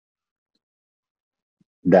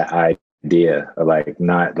that idea of like,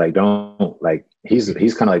 not like, don't like, he's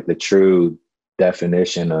kind of like the true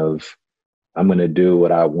definition of I'm going to do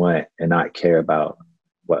what I want and not care about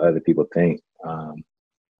what other people think.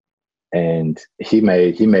 And he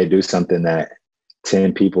may do something that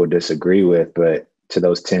 10 people disagree with, but to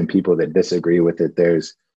those 10 people that disagree with it,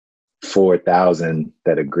 there's 4,000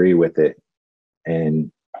 that agree with it.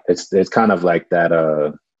 And it's kind of like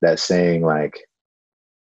that saying, like,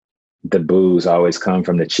 the boos always come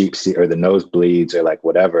from the cheap seat, or the nosebleeds, or like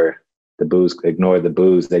whatever. The boos, ignore the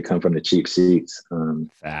boos, they come from the cheap seats.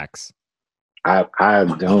 Facts. I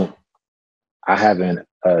haven't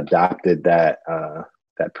adopted that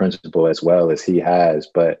principle as well as he has,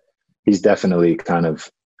 but he's definitely kind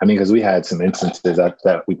of, I mean, because we had some instances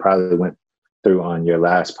that we probably went through on your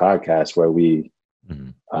last podcast where we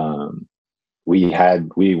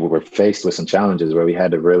were faced with some challenges where we had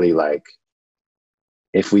to really, like,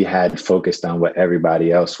 if we had focused on what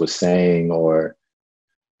everybody else was saying or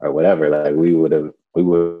whatever, like we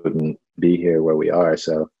wouldn't be here where we are.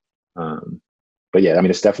 So, but yeah, I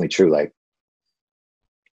mean, it's definitely true. Like,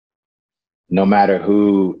 no matter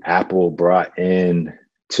who Apple brought in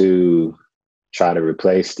to try to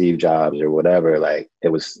replace Steve Jobs or whatever, like it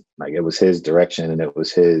was his direction and it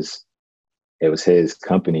was his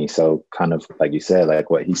company. So kind of like you said, like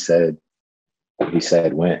what he said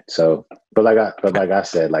went. So, but like I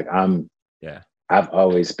said, like I've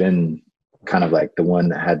always been kind of like the one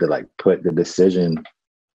that had to like put the decision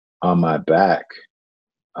on my back.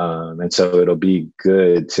 And so it'll be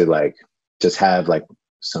good to like just have like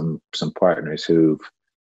some partners who've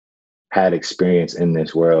had experience in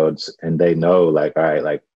this world, and they know, like, all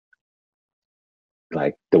right,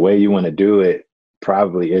 like the way you want to do it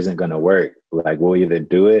probably isn't going to work. Like, we'll either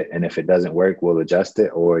do it, and if it doesn't work, we'll adjust it,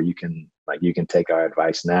 or you can take our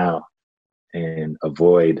advice now and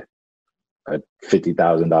avoid a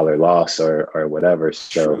 $50,000 loss or whatever.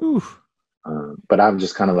 So, but I'm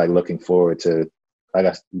just kind of like looking forward to,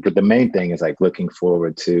 the main thing is like looking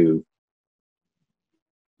forward to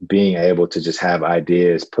being able to just have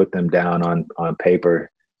ideas, put them down on paper,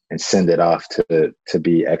 and send it off to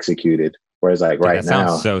be executed. Whereas like right now, that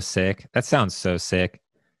sounds so sick. That sounds so sick.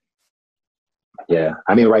 Yeah,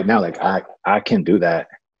 I mean, right now, like I can do that,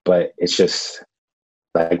 but it's just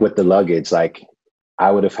like with the luggage, like I think I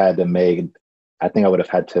would have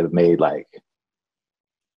had to have made like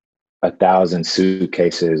 1,000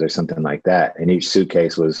 suitcases or something like that, and each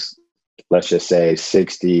suitcase was, let's just say,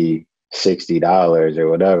 $60 or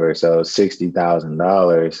whatever. So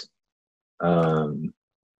 $60,000.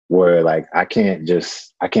 Where like I can't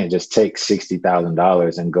just take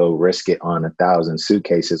 $60,000 and go risk it on 1,000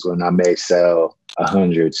 suitcases when I may sell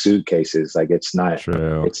 100 suitcases. Like, it's not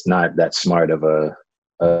true. It's not that smart of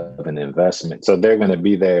an investment. So they're going to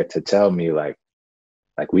be there to tell me like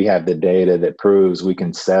we have the data that proves we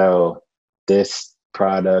can sell this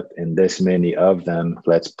product and this many of them.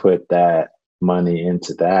 Let's put that money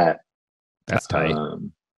into that. That's tight.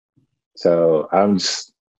 So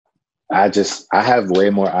I have way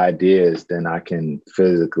more ideas than I can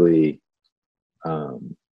physically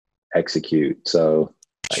execute. So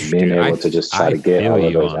like being able to just try to get all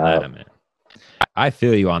of those out. I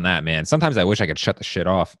feel you on that, man. Sometimes I wish I could shut the shit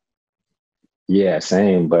off. Yeah,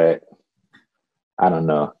 same. But I don't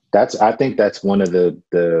know. I think that's one of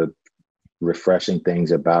the refreshing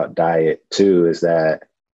things about diet too, is that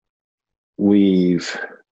we've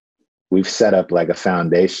set up like a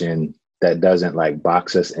foundation that doesn't like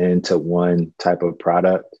box us into one type of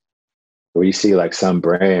product. Where you see like some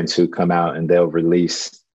brands who come out and they'll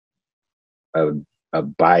release a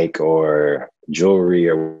bike or jewelry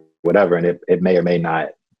or whatever, and it may or may not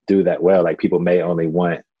do that well. Like people may only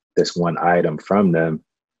want this one item from them,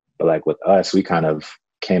 but like with us, we kind of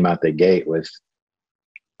came out the gate with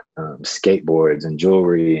skateboards and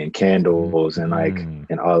jewelry and candles and like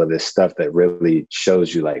and all of this stuff that really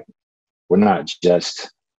shows you like we're not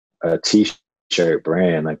just a t-shirt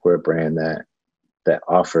brand. Like we're a brand that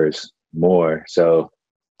offers more. So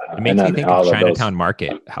it makes me think of Chinatown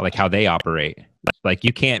Market, how they operate. Like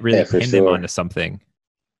you can't really pin them onto something.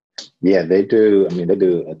 Yeah, they do. I mean, they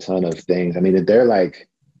do a ton of things. I mean,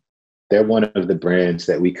 they're one of the brands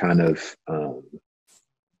that we kind of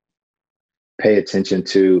pay attention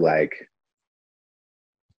to, like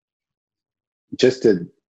just to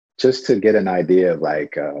get an idea of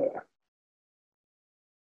like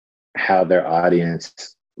how their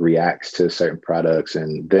audience reacts to certain products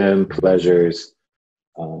and them pleasures,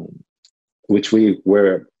 which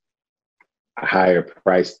we're a higher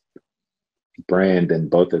priced brand than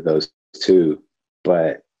both of those two,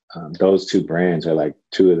 but those two brands are like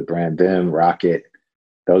two of the brand. Them, Rocket,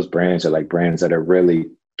 those brands are like brands that are really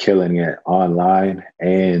killing it online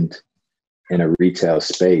and in a retail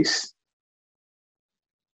space.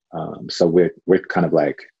 So we're kind of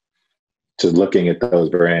like just looking at those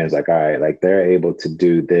brands like, all right, like they're able to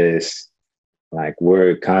do this. Like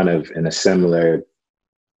we're kind of in a similar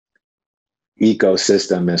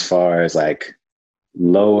ecosystem as far as like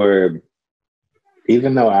lower,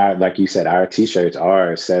 even though like you said, our t-shirts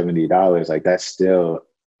are $70, like that's still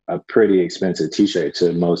a pretty expensive t-shirt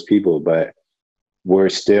to most people, but we're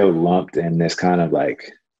still lumped in this kind of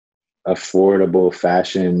like affordable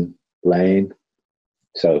fashion lane.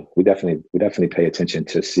 So we definitely pay attention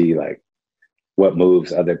to see like what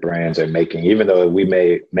moves other brands are making, even though we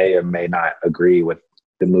may or may not agree with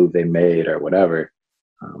the move they made or whatever.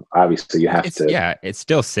 Obviously, you have to. Yeah, it's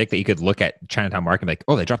still sick that you could look at Chinatown Market and be like,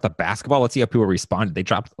 oh, they dropped the basketball. Let's see how people responded. They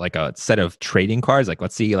dropped like a set of trading cards. Like,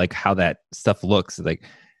 let's see like how that stuff looks. Like,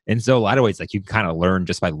 and so a lot of ways, like you can kind of learn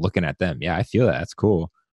just by looking at them. Yeah, I feel that. That's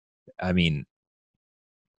cool. I mean,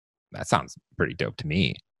 that sounds pretty dope to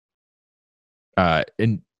me. We're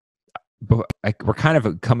kind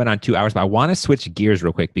of coming on 2 hours, but I want to switch gears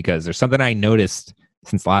real quick because there's something I noticed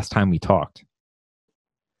since last time we talked.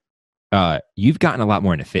 You've gotten a lot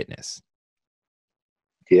more into fitness.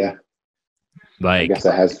 Yeah. Like, I guess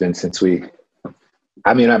it has been since I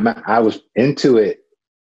was into it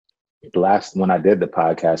when I did the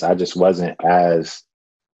podcast. I just wasn't as,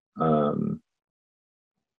 I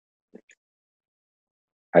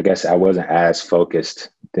guess I wasn't as focused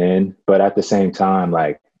then, but at the same time,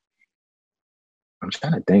 like, I'm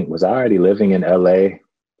trying to think, was I already living in LA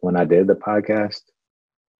when I did the podcast?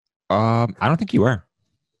 I don't think you were.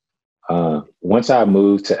 Once I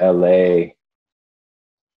moved to LA,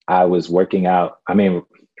 I was working out. I mean,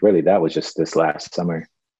 really, that was just this last summer.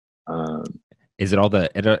 Is it all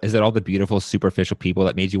the beautiful superficial people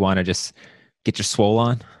that made you want to just get your swole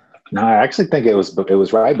on? No, I actually think it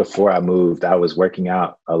was right before I moved. I was working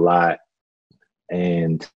out a lot,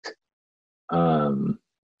 and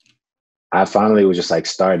I finally was just like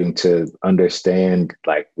starting to understand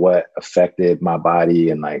like what affected my body,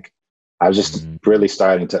 and like I was just really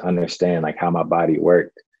starting to understand like how my body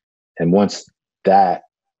worked. And once that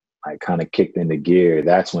like kind of kicked into gear,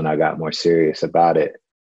 that's when I got more serious about it.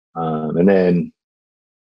 And then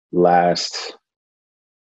I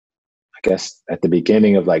guess at the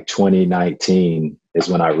beginning of like 2019 is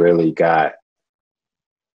when I really got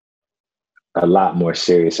a lot more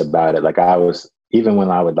serious about it. Like even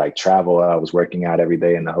when I would like travel, I was working out every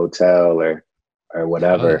day in the hotel or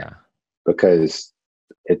whatever, because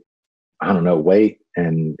I don't know, weight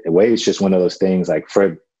is just one of those things. Like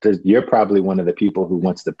you're probably one of the people who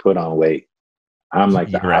wants to put on weight. I'm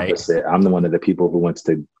like the opposite. I'm the one of the people who wants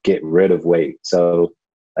to get rid of weight. So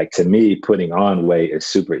like to me, putting on weight is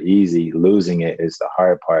super easy. Losing it is the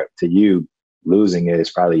hard part. To you, losing it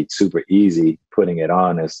is probably super easy. Putting it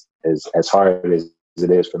on is as hard as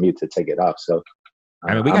it is for me to take it off. So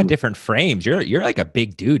I mean, we got different frames. You're like a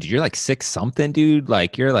big dude. You're like 6 something, dude.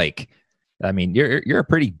 Like you're like, I mean, you're a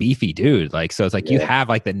pretty beefy dude. Like, so it's like you have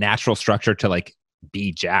like the natural structure to like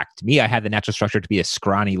be jacked. Me, I had the natural structure to be a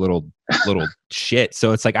scrawny little shit.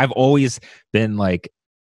 So it's like I've always been like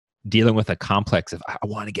dealing with a complex of I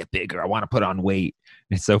want to get bigger. I want to put on weight.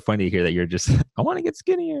 And it's so funny to hear that you're just I want to get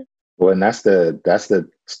skinnier. Well, and that's the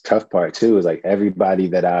tough part too, is like everybody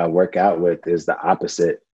that I work out with is the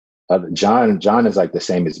opposite John is like the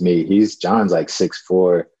same as me. John's like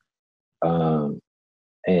 6'4",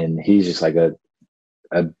 and he's just like a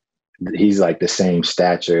he's like the same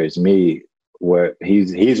stature as me. Where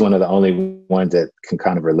he's one of the only ones that can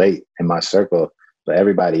kind of relate in my circle, but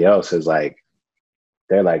everybody else is like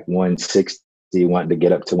they're like 160, wanting to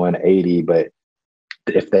get up to 180, but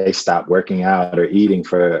if they stop working out or eating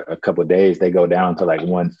for a couple of days, they go down to like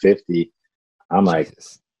 150. I'm like,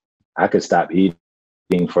 Jesus. I could stop eating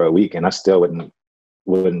for a week and I still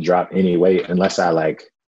wouldn't drop any weight unless I like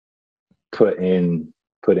put in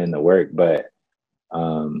the work. But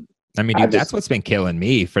I mean, dude, that's what's been killing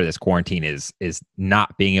me for this quarantine is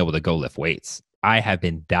not being able to go lift weights. I have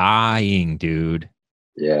been dying, dude.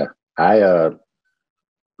 Yeah. I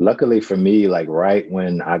luckily for me, like right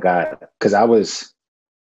when I got, because I was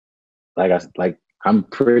I'm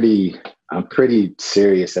pretty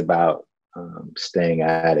serious about staying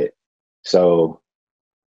at it. So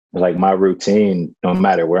like my routine, no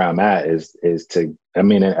matter where I'm at, is to, I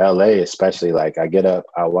mean, in LA especially, like I get up,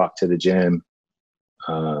 I walk to the gym,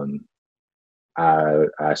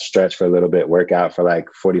 I stretch for a little bit, work out for like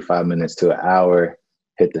 45 minutes to an hour,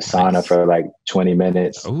 hit the sauna for like 20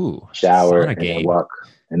 minutes, Ooh, shower, and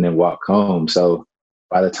then walk home. So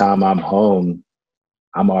by the time I'm home,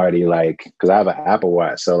 I'm already like, because I have an Apple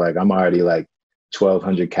Watch, so like I'm already like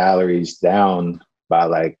 1,200 calories down by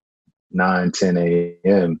like 9-10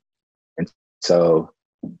 a.m. And so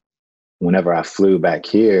whenever I flew back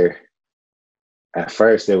here, at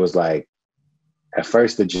first the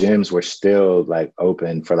gyms were still like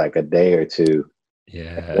open for like a day or two.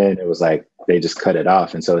 Yeah. And then it was like they just cut it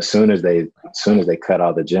off. And so as soon as they cut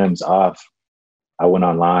all the gyms off, I went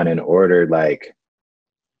online and ordered like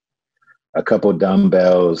a couple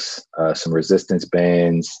dumbbells, some resistance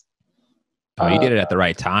bands. Oh, you did it at the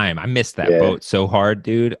right time. I missed that boat so hard,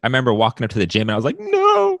 dude. I remember walking up to the gym and I was like,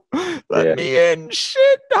 no, let me in.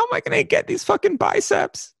 Shit, how am I going to get these fucking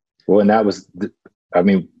biceps? Well, and that was,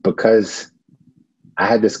 because I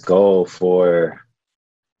had this goal for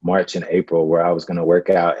March and April where I was going to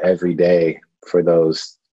work out every day for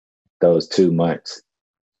those 2 months.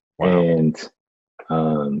 Wow. And it's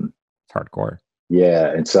hardcore.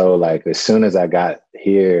 Yeah. And so like, as soon as I got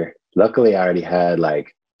here, luckily I already had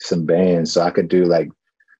like some bands, so I could do like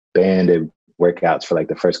banded workouts for like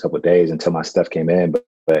the first couple of days until my stuff came in.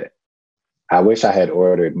 But I wish I had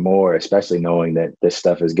ordered more, especially knowing that this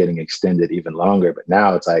stuff is getting extended even longer. But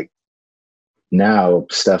now it's like, now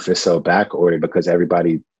stuff is so back ordered because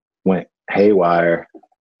everybody went haywire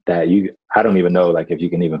that I don't even know like if you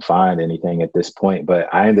can even find anything at this point.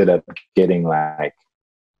 But I ended up getting like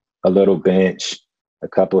a little bench, a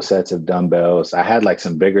couple sets of dumbbells. I had like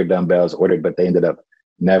some bigger dumbbells ordered, but they ended up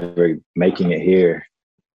never making it here.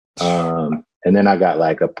 And then I got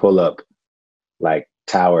like a pull-up, like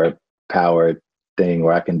tower power thing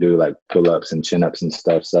where I can do like pull-ups and chin-ups and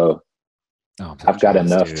stuff. So I've got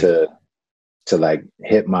enough to like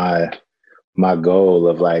hit my goal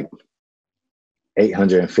of like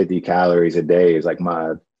 850 calories a day is like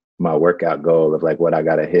my workout goal of like what I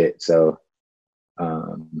got to hit. So,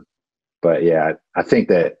 but yeah, I think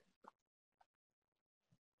that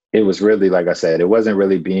it was really, like I said, it wasn't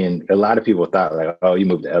really being, a lot of people thought like, oh, you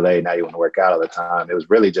moved to LA, now you want to work out all the time. It was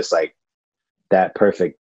really just like that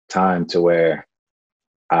perfect time to where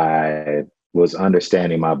I was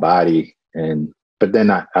understanding my body. But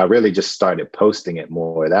then I really just started posting it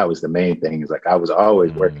more. That was the main thing. Is like, I was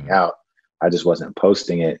always working out. I just wasn't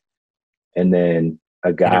posting it. And then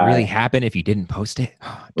a guy. Did it really happen if you didn't post it?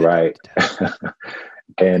 Right.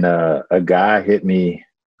 And a guy hit me.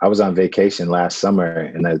 I was on vacation last summer,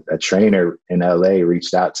 and a trainer in LA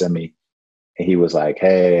reached out to me, and he was like,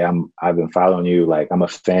 "Hey, I've been following you. Like, I'm a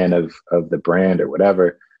fan of the brand or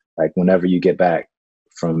whatever. Like, whenever you get back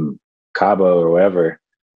from Cabo or wherever,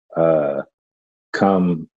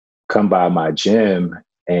 come by my gym,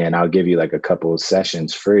 and I'll give you like a couple of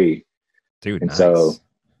sessions free." Dude, and nice. So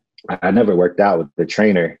I never worked out with the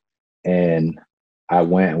trainer, and I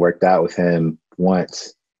went and worked out with him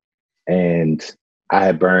once, and I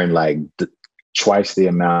had burned like twice the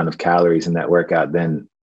amount of calories in that workout than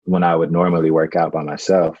when I would normally work out by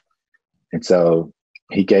myself. And so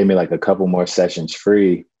he gave me like a couple more sessions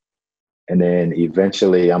free. And then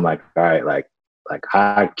eventually I'm like, all right, like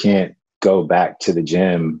I can't go back to the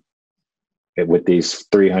gym with these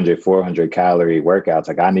 300, 400 calorie workouts.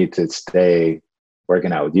 Like, I need to stay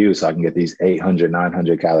working out with you so I can get these 800,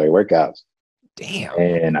 900 calorie workouts. Damn.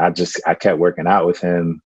 And I kept working out with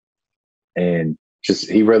him, and just,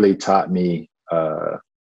 he really taught me,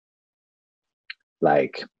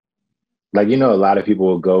 like, you know, a lot of people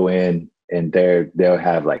will go in and they'll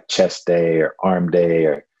have like chest day or arm day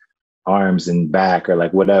or arms and back or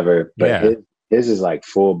like whatever, but Yeah. his is like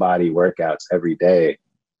full body workouts every day.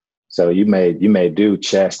 So you may do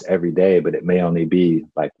chest every day, but it may only be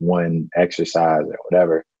like one exercise or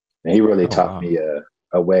whatever. And he really Oh taught wow. me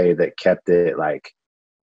a way that kept it like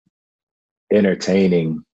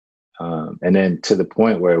entertaining. And then to the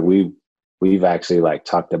point where we've actually like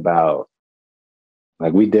talked about,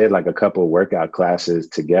 like we did like a couple of workout classes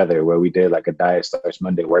together where we did like a Diet Starts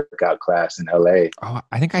Monday workout class in LA. Oh,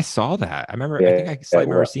 I think I saw that. I remember. I think Yeah, I slightly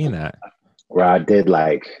remember where, seeing that. where I did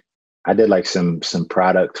like some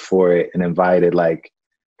product for it and invited like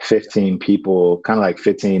 15 people, kind of like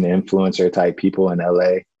 15 influencer type people in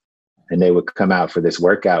LA. And they would come out for this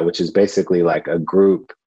workout, which is basically like a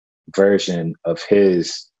group version of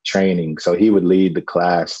his training. So he would lead the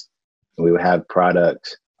class and we would have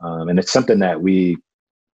product. And it's something that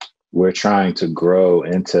we're trying to grow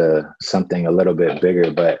into something a little bit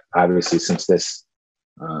bigger. But obviously since this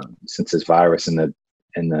virus in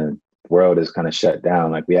the world is kind of shut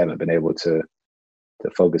down, like we haven't been able to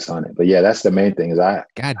focus on it. But yeah, that's the main thing is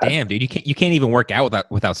God damn, dude, you can't even work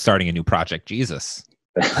out without starting a new project. Jesus.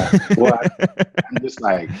 well, I'm just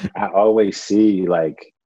like, I always see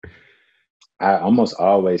like, I almost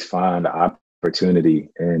always find opportunity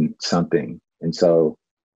in something. And so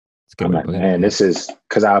It's a good I'm way to like, put it. man, this is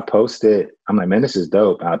because I post it. I'm like, man, this is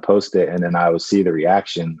dope. I post it and then I would see the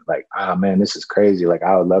reaction like, oh man, this is crazy. Like,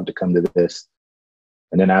 I would love to come to this.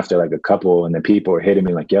 And then after like a couple, and then people are hitting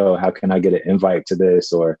me like, yo, how can I get an invite to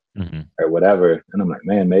this Mhm. or whatever? And I'm like,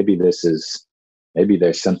 man, maybe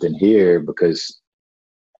there's something here because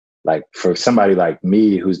like for somebody like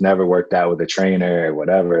me who's never worked out with a trainer or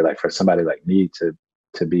whatever, like for somebody like me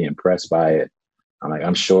to be impressed by it,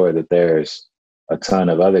 I'm sure that there's a ton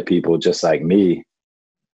of other people just like me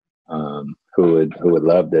who would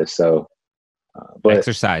love this. So, but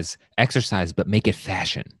Exercise, but make it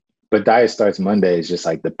fashion. Diet Starts Monday is just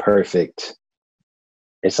like the perfect.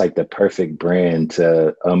 It's like the perfect brand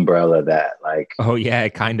to umbrella that. Like, Oh yeah,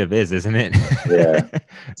 it kind of is, isn't it? yeah.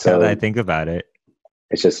 Now that I So think about it.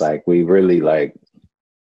 it's just like we really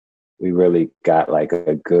got like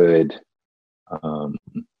a good. Um,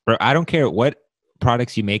 Bro, I don't care what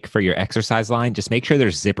products you make for your exercise line, just make sure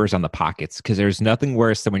there's zippers on the pockets because there's nothing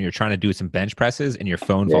worse than when you're trying to do some bench presses and your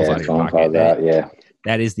phone falls yeah, out of your phone pocket. falls out. Yeah,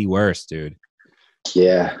 That is the worst, dude.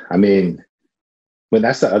 yeah. I mean, but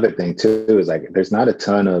that's the other thing too is like there's not a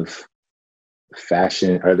ton of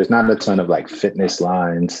fashion or there's not a ton of like fitness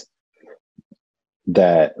lines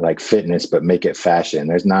that like fitness but make it fashion.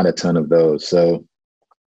 There's not a ton of those. So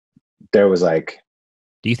there was like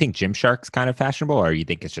Do you think Gymshark's kind of fashionable or you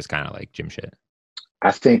think it's just kind of like gym shit?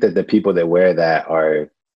 I think that the people that wear that are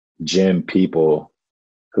gym people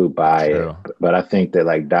who buy it. True. But I think that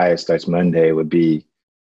like Diet Starts Monday would be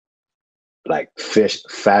like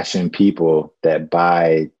fashion people that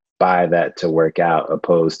buy that to work out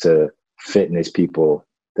opposed to fitness people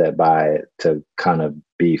that buy it to kind of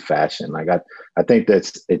be fashion. Like I think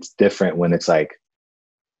it's different when it's like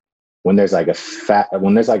when there's like a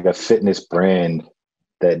fitness brand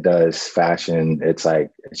that does fashion, it's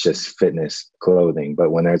like it's just fitness clothing.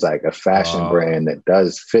 But when there's like a fashion Oh, brand that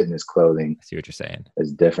does fitness clothing, I see what you're saying.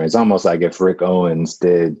 it's different. It's almost like if Rick Owens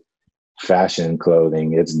did fashion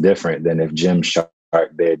clothing, it's different than if Jim Shark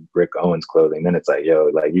did Rick Owens clothing. Then it's like,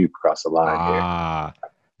 yo, like you cross the line here. Ah,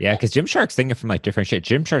 yeah, because Gymshark's thinking from like different shit.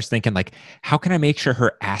 Gymshark's thinking like, how can I make sure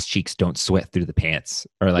her ass cheeks don't sweat through the pants?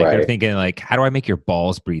 Or like they're Right. thinking like, how do I make your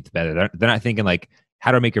balls breathe better? They're not thinking like,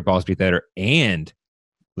 how do I make your balls breathe better and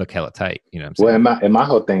look hella tight? You know what I'm Well, saying? and my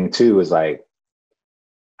whole thing too is like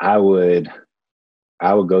I would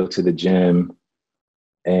go to the gym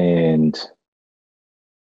and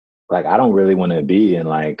like I don't really want to be in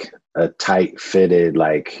like a tight fitted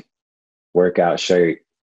like workout shirt.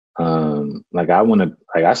 Like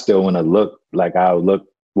I still want to look like I would look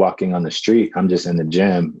walking on the street. I'm just in the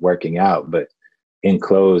gym working out, but in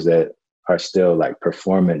clothes that are still like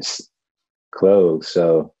performance clothes.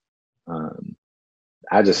 So um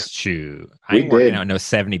I just Shoot, I we ain't working did out no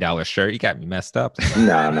 $70 shirt. You got me messed up.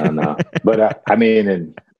 no. But I mean,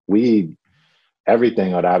 and we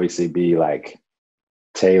everything would obviously be like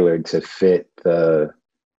tailored to fit the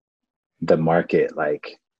market.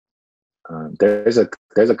 Like there's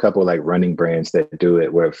a couple like running brands that do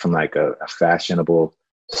it where from like a fashionable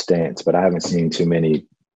stance, but I haven't seen too many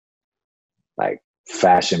like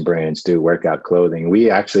fashion brands do workout clothing. We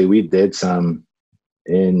did some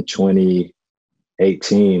in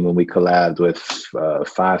 2018 when we collabed with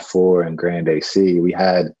 5-4 and Grand AC.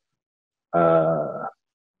 Uh,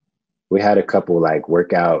 we had a couple like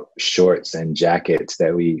workout shorts and jackets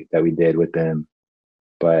that we did with them.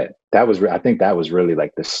 But that was, I think that was really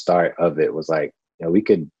like the start of it, was like, you know, we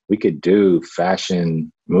could do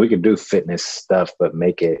fashion, I mean, we could do fitness stuff, but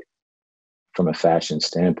make it from a fashion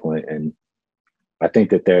standpoint. And I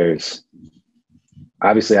think that there's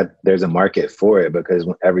a market for it, because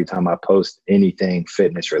every time I post anything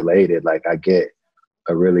fitness related, like I get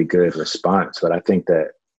a really good response. But I think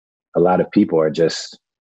that a lot of people are just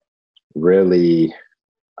really,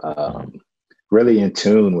 really in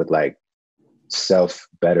tune with like self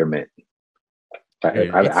betterment.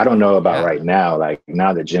 I don't know about right now. Like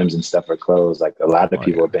now the gyms and stuff are closed. Like a lot of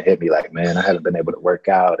people have been hitting me like, man, I haven't been able to work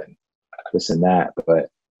out and this and that. But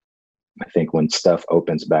I think when stuff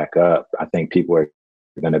opens back up, I think people are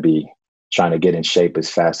going to be trying to get in shape as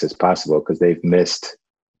fast as possible, because they've missed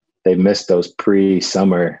those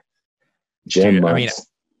pre-summer gym months. I mean,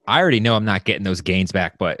 I already know I'm not getting those gains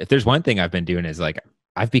back, but if there's one thing I've been doing is like,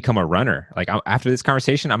 I've become a runner. Like after this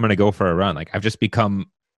conversation, I'm going to go for a run. Like I've just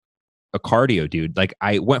become a cardio dude. Like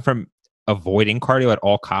I went from avoiding cardio at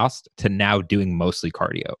all costs to now doing mostly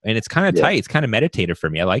cardio, and it's kind of tight. It's kind of meditative for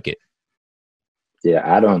me. I like it. Yeah.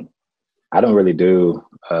 I don't really do,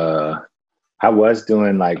 I was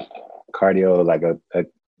doing like cardio like a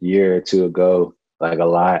year or two ago, like a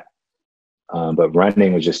lot. But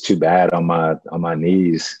running was just too bad on my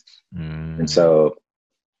knees. And so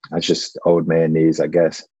that's just old man knees, I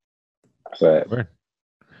guess. But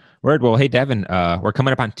Word. Well, hey, Devin, we're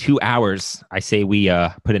coming up on 2 hours. I say we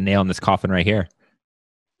put a nail in this coffin right here.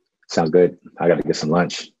 Sounds good. I got to get some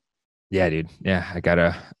lunch. Yeah, dude. Yeah, I got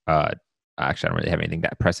to, actually, I don't really have anything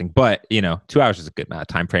that pressing, but 2 hours is a good amount of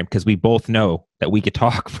time frame, because we both know that we could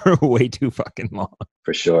talk for way too fucking long.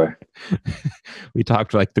 For sure. We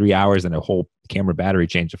talked for like 3 hours and a whole camera battery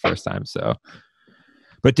changed the first time. So,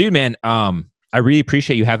 but dude, man, I really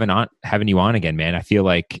appreciate you having you on again, man. I feel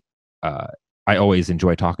like, I always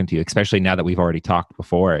enjoy talking to you, especially now that we've already talked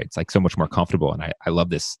before. It's like so much more comfortable, and I love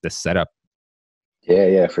this setup.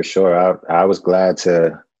 Yeah, for sure. I was glad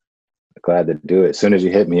to do it. As soon as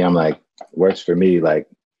you hit me, I'm like, works for me. Like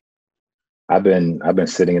I've been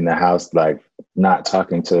sitting in the house, like not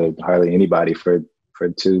talking to hardly anybody for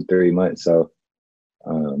 2-3 months. So,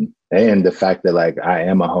 and the fact that like I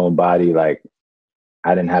am a homebody, like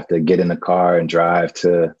I didn't have to get in the car and drive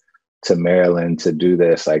to Maryland to do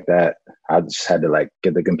this like that. I just had to like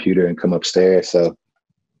get the computer and come upstairs. So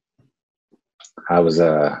I was,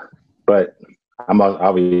 but I'm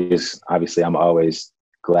obviously I'm always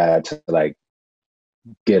glad to like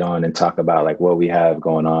get on and talk about like what we have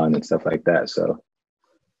going on and stuff like that. So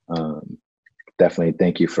definitely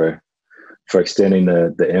thank you for extending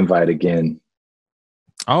the invite again.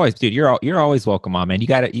 Always, dude. You're always welcome on, man. You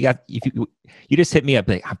got if you just hit me up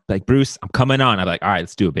like Bruce, I'm coming on. I'm like, all right,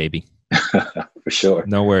 let's do it, baby. For sure.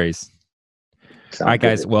 No worries. All right,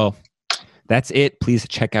 guys. Well, that's it. Please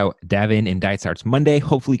check out Devin in Diet Starts Monday.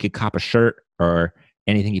 Hopefully you could cop a shirt or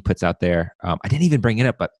anything he puts out there. I didn't even bring it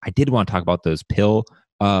up, but I did want to talk about those pill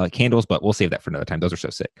candles, but we'll save that for another time. Those are so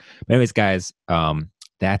sick. But anyways, guys,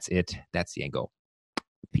 that's it. That's the angle.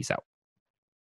 Peace out.